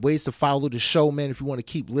what I mean? Ways to follow the show, man. If you want to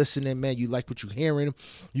keep listening, man, you like what you're hearing,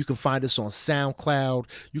 you can find us on SoundCloud.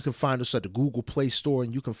 You can find us at the Google Play Store,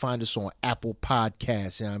 and you can find us on Apple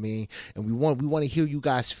Podcasts. You know what I mean? And we want to hear you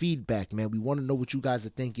guys' feedback, man. We want to know what you guys are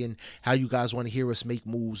thinking, how you guys want to hear us make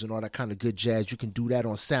moves and all that kind of good jazz. You can do that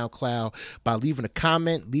on SoundCloud by leaving a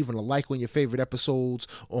comment, leaving a like on your favorite episodes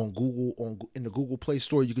on Google, in the Google Play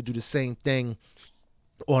Store. You can do the same thing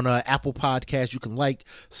on Apple Podcast. You can like,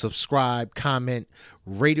 subscribe, comment,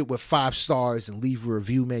 rate it with 5 stars, and leave a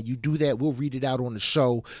review, man. You do that, we'll read it out on the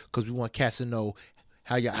show because we want cats to know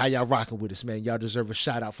how y'all rocking with us, man. Y'all deserve a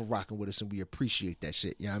shout out for rocking with us, and we appreciate that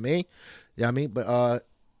shit. You know what I mean? You know what I mean? But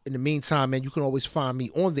in the meantime, man, you can always find me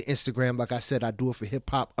on the Instagram. Like I said, I Do It for Hip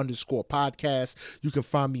Hop _podcast. You can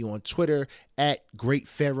find me on Twitter at Great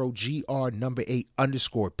Pharaoh, GR8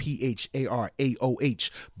 _PHARAOH.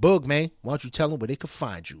 Bug, man, why don't you tell them where they can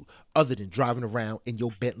find you other than driving around in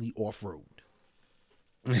your Bentley off-road?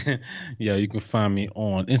 Yeah, you can find me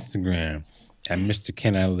on Instagram at Mr.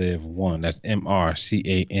 Can I Live 1. That's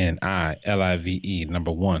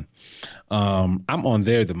MrCanilive 1. I'm on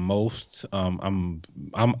there the most. I'm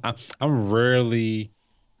rarely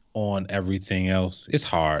on everything else. It's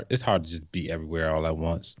hard. It's hard to just be everywhere all at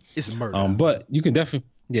once. It's murder. But you can definitely.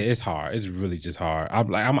 Yeah, it's hard. It's really just hard.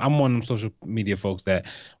 I'm one of them social media folks that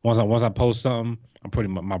once I post something,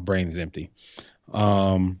 my brain is empty.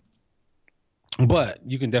 But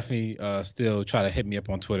you can definitely still try to hit me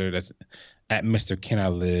up on Twitter. That's at Mr. Can I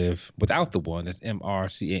Live without the one. That's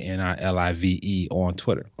MrCanilive on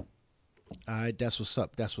Twitter. All right, that's what's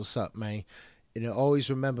up. That's what's up, man. And always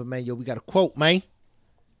remember, man, yo, we got a quote, man.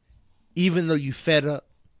 Even though you fed up,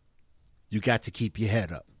 you got to keep your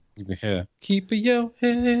head up. Keep your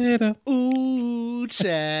head up. Ooh,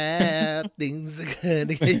 child, things are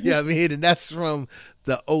gonna get, you know what I mean? And that's from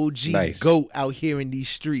the OG GOAT out here in these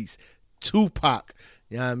streets, Tupac.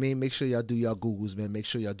 You know what I mean? Make sure y'all do y'all Googles, man. Make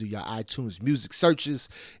sure y'all do y'all iTunes music searches.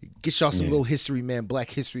 Get y'all some little history, man.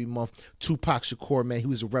 Black History Month. Tupac Shakur, man. He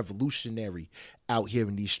was a revolutionary out here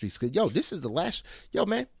in these streets. Cause, yo, this is the last. Yo,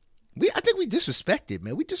 man. I think we disrespected,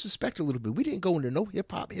 man. We disrespected a little bit. We didn't go into no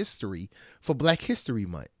hip hop history for Black History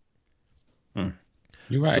Month.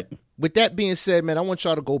 You're right. So, with that being said, man, I want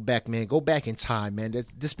y'all to go back, man. Go back in time, man.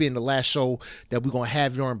 This being the last show that we're going to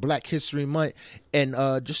have during Black History Month. And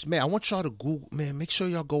just, man, I want y'all to Google, man, make sure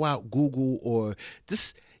y'all go out, Google, or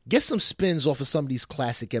just get some spins off of some of these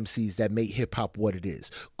classic MCs that made hip-hop what it is.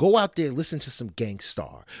 Go out there, listen to some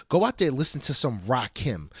Gangstar. Go out there, listen to some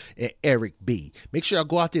Rakim and Eric B. Make sure y'all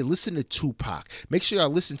go out there, listen to Tupac. Make sure y'all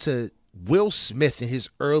listen to Will Smith in his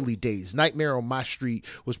early days. Nightmare on My Street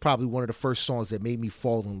was probably one of the first songs that made me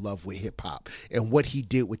fall in love with hip hop and what he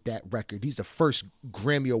did with that record. He's the first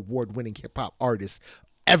Grammy Award winning hip hop artist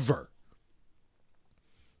ever.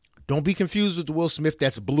 Don't be confused with the Will Smith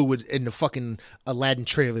that's blue in the fucking Aladdin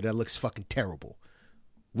trailer that looks fucking terrible.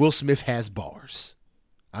 Will Smith has bars.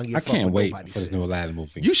 I can't wait for this new Aladdin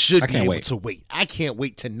movie. You should be able to wait. I can't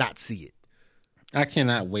wait to not see it. I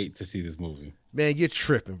cannot wait to see this movie. Man, you're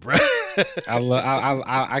tripping, bro.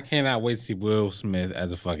 I cannot wait to see Will Smith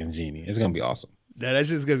as a fucking genie. It's gonna be awesome. That's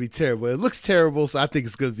just gonna be terrible. It looks terrible, so I think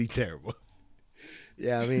it's gonna be terrible.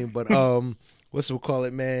 Yeah, I mean, but what's we'll call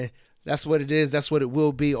it, man? That's what it is. That's what it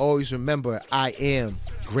will be. Always remember, I am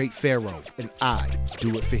Great Pharaoh, and I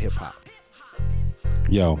do it for hip hop.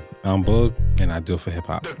 Yo, I'm Boog, and I do it for hip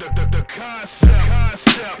hop. The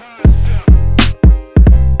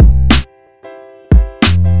concept.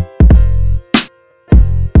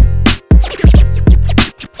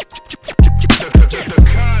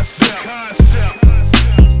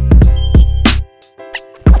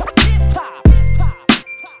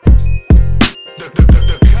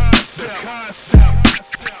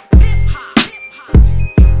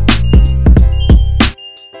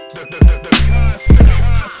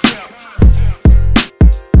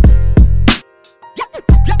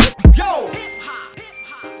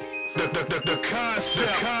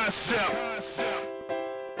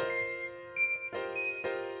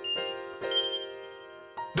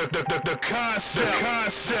 The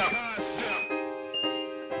concept.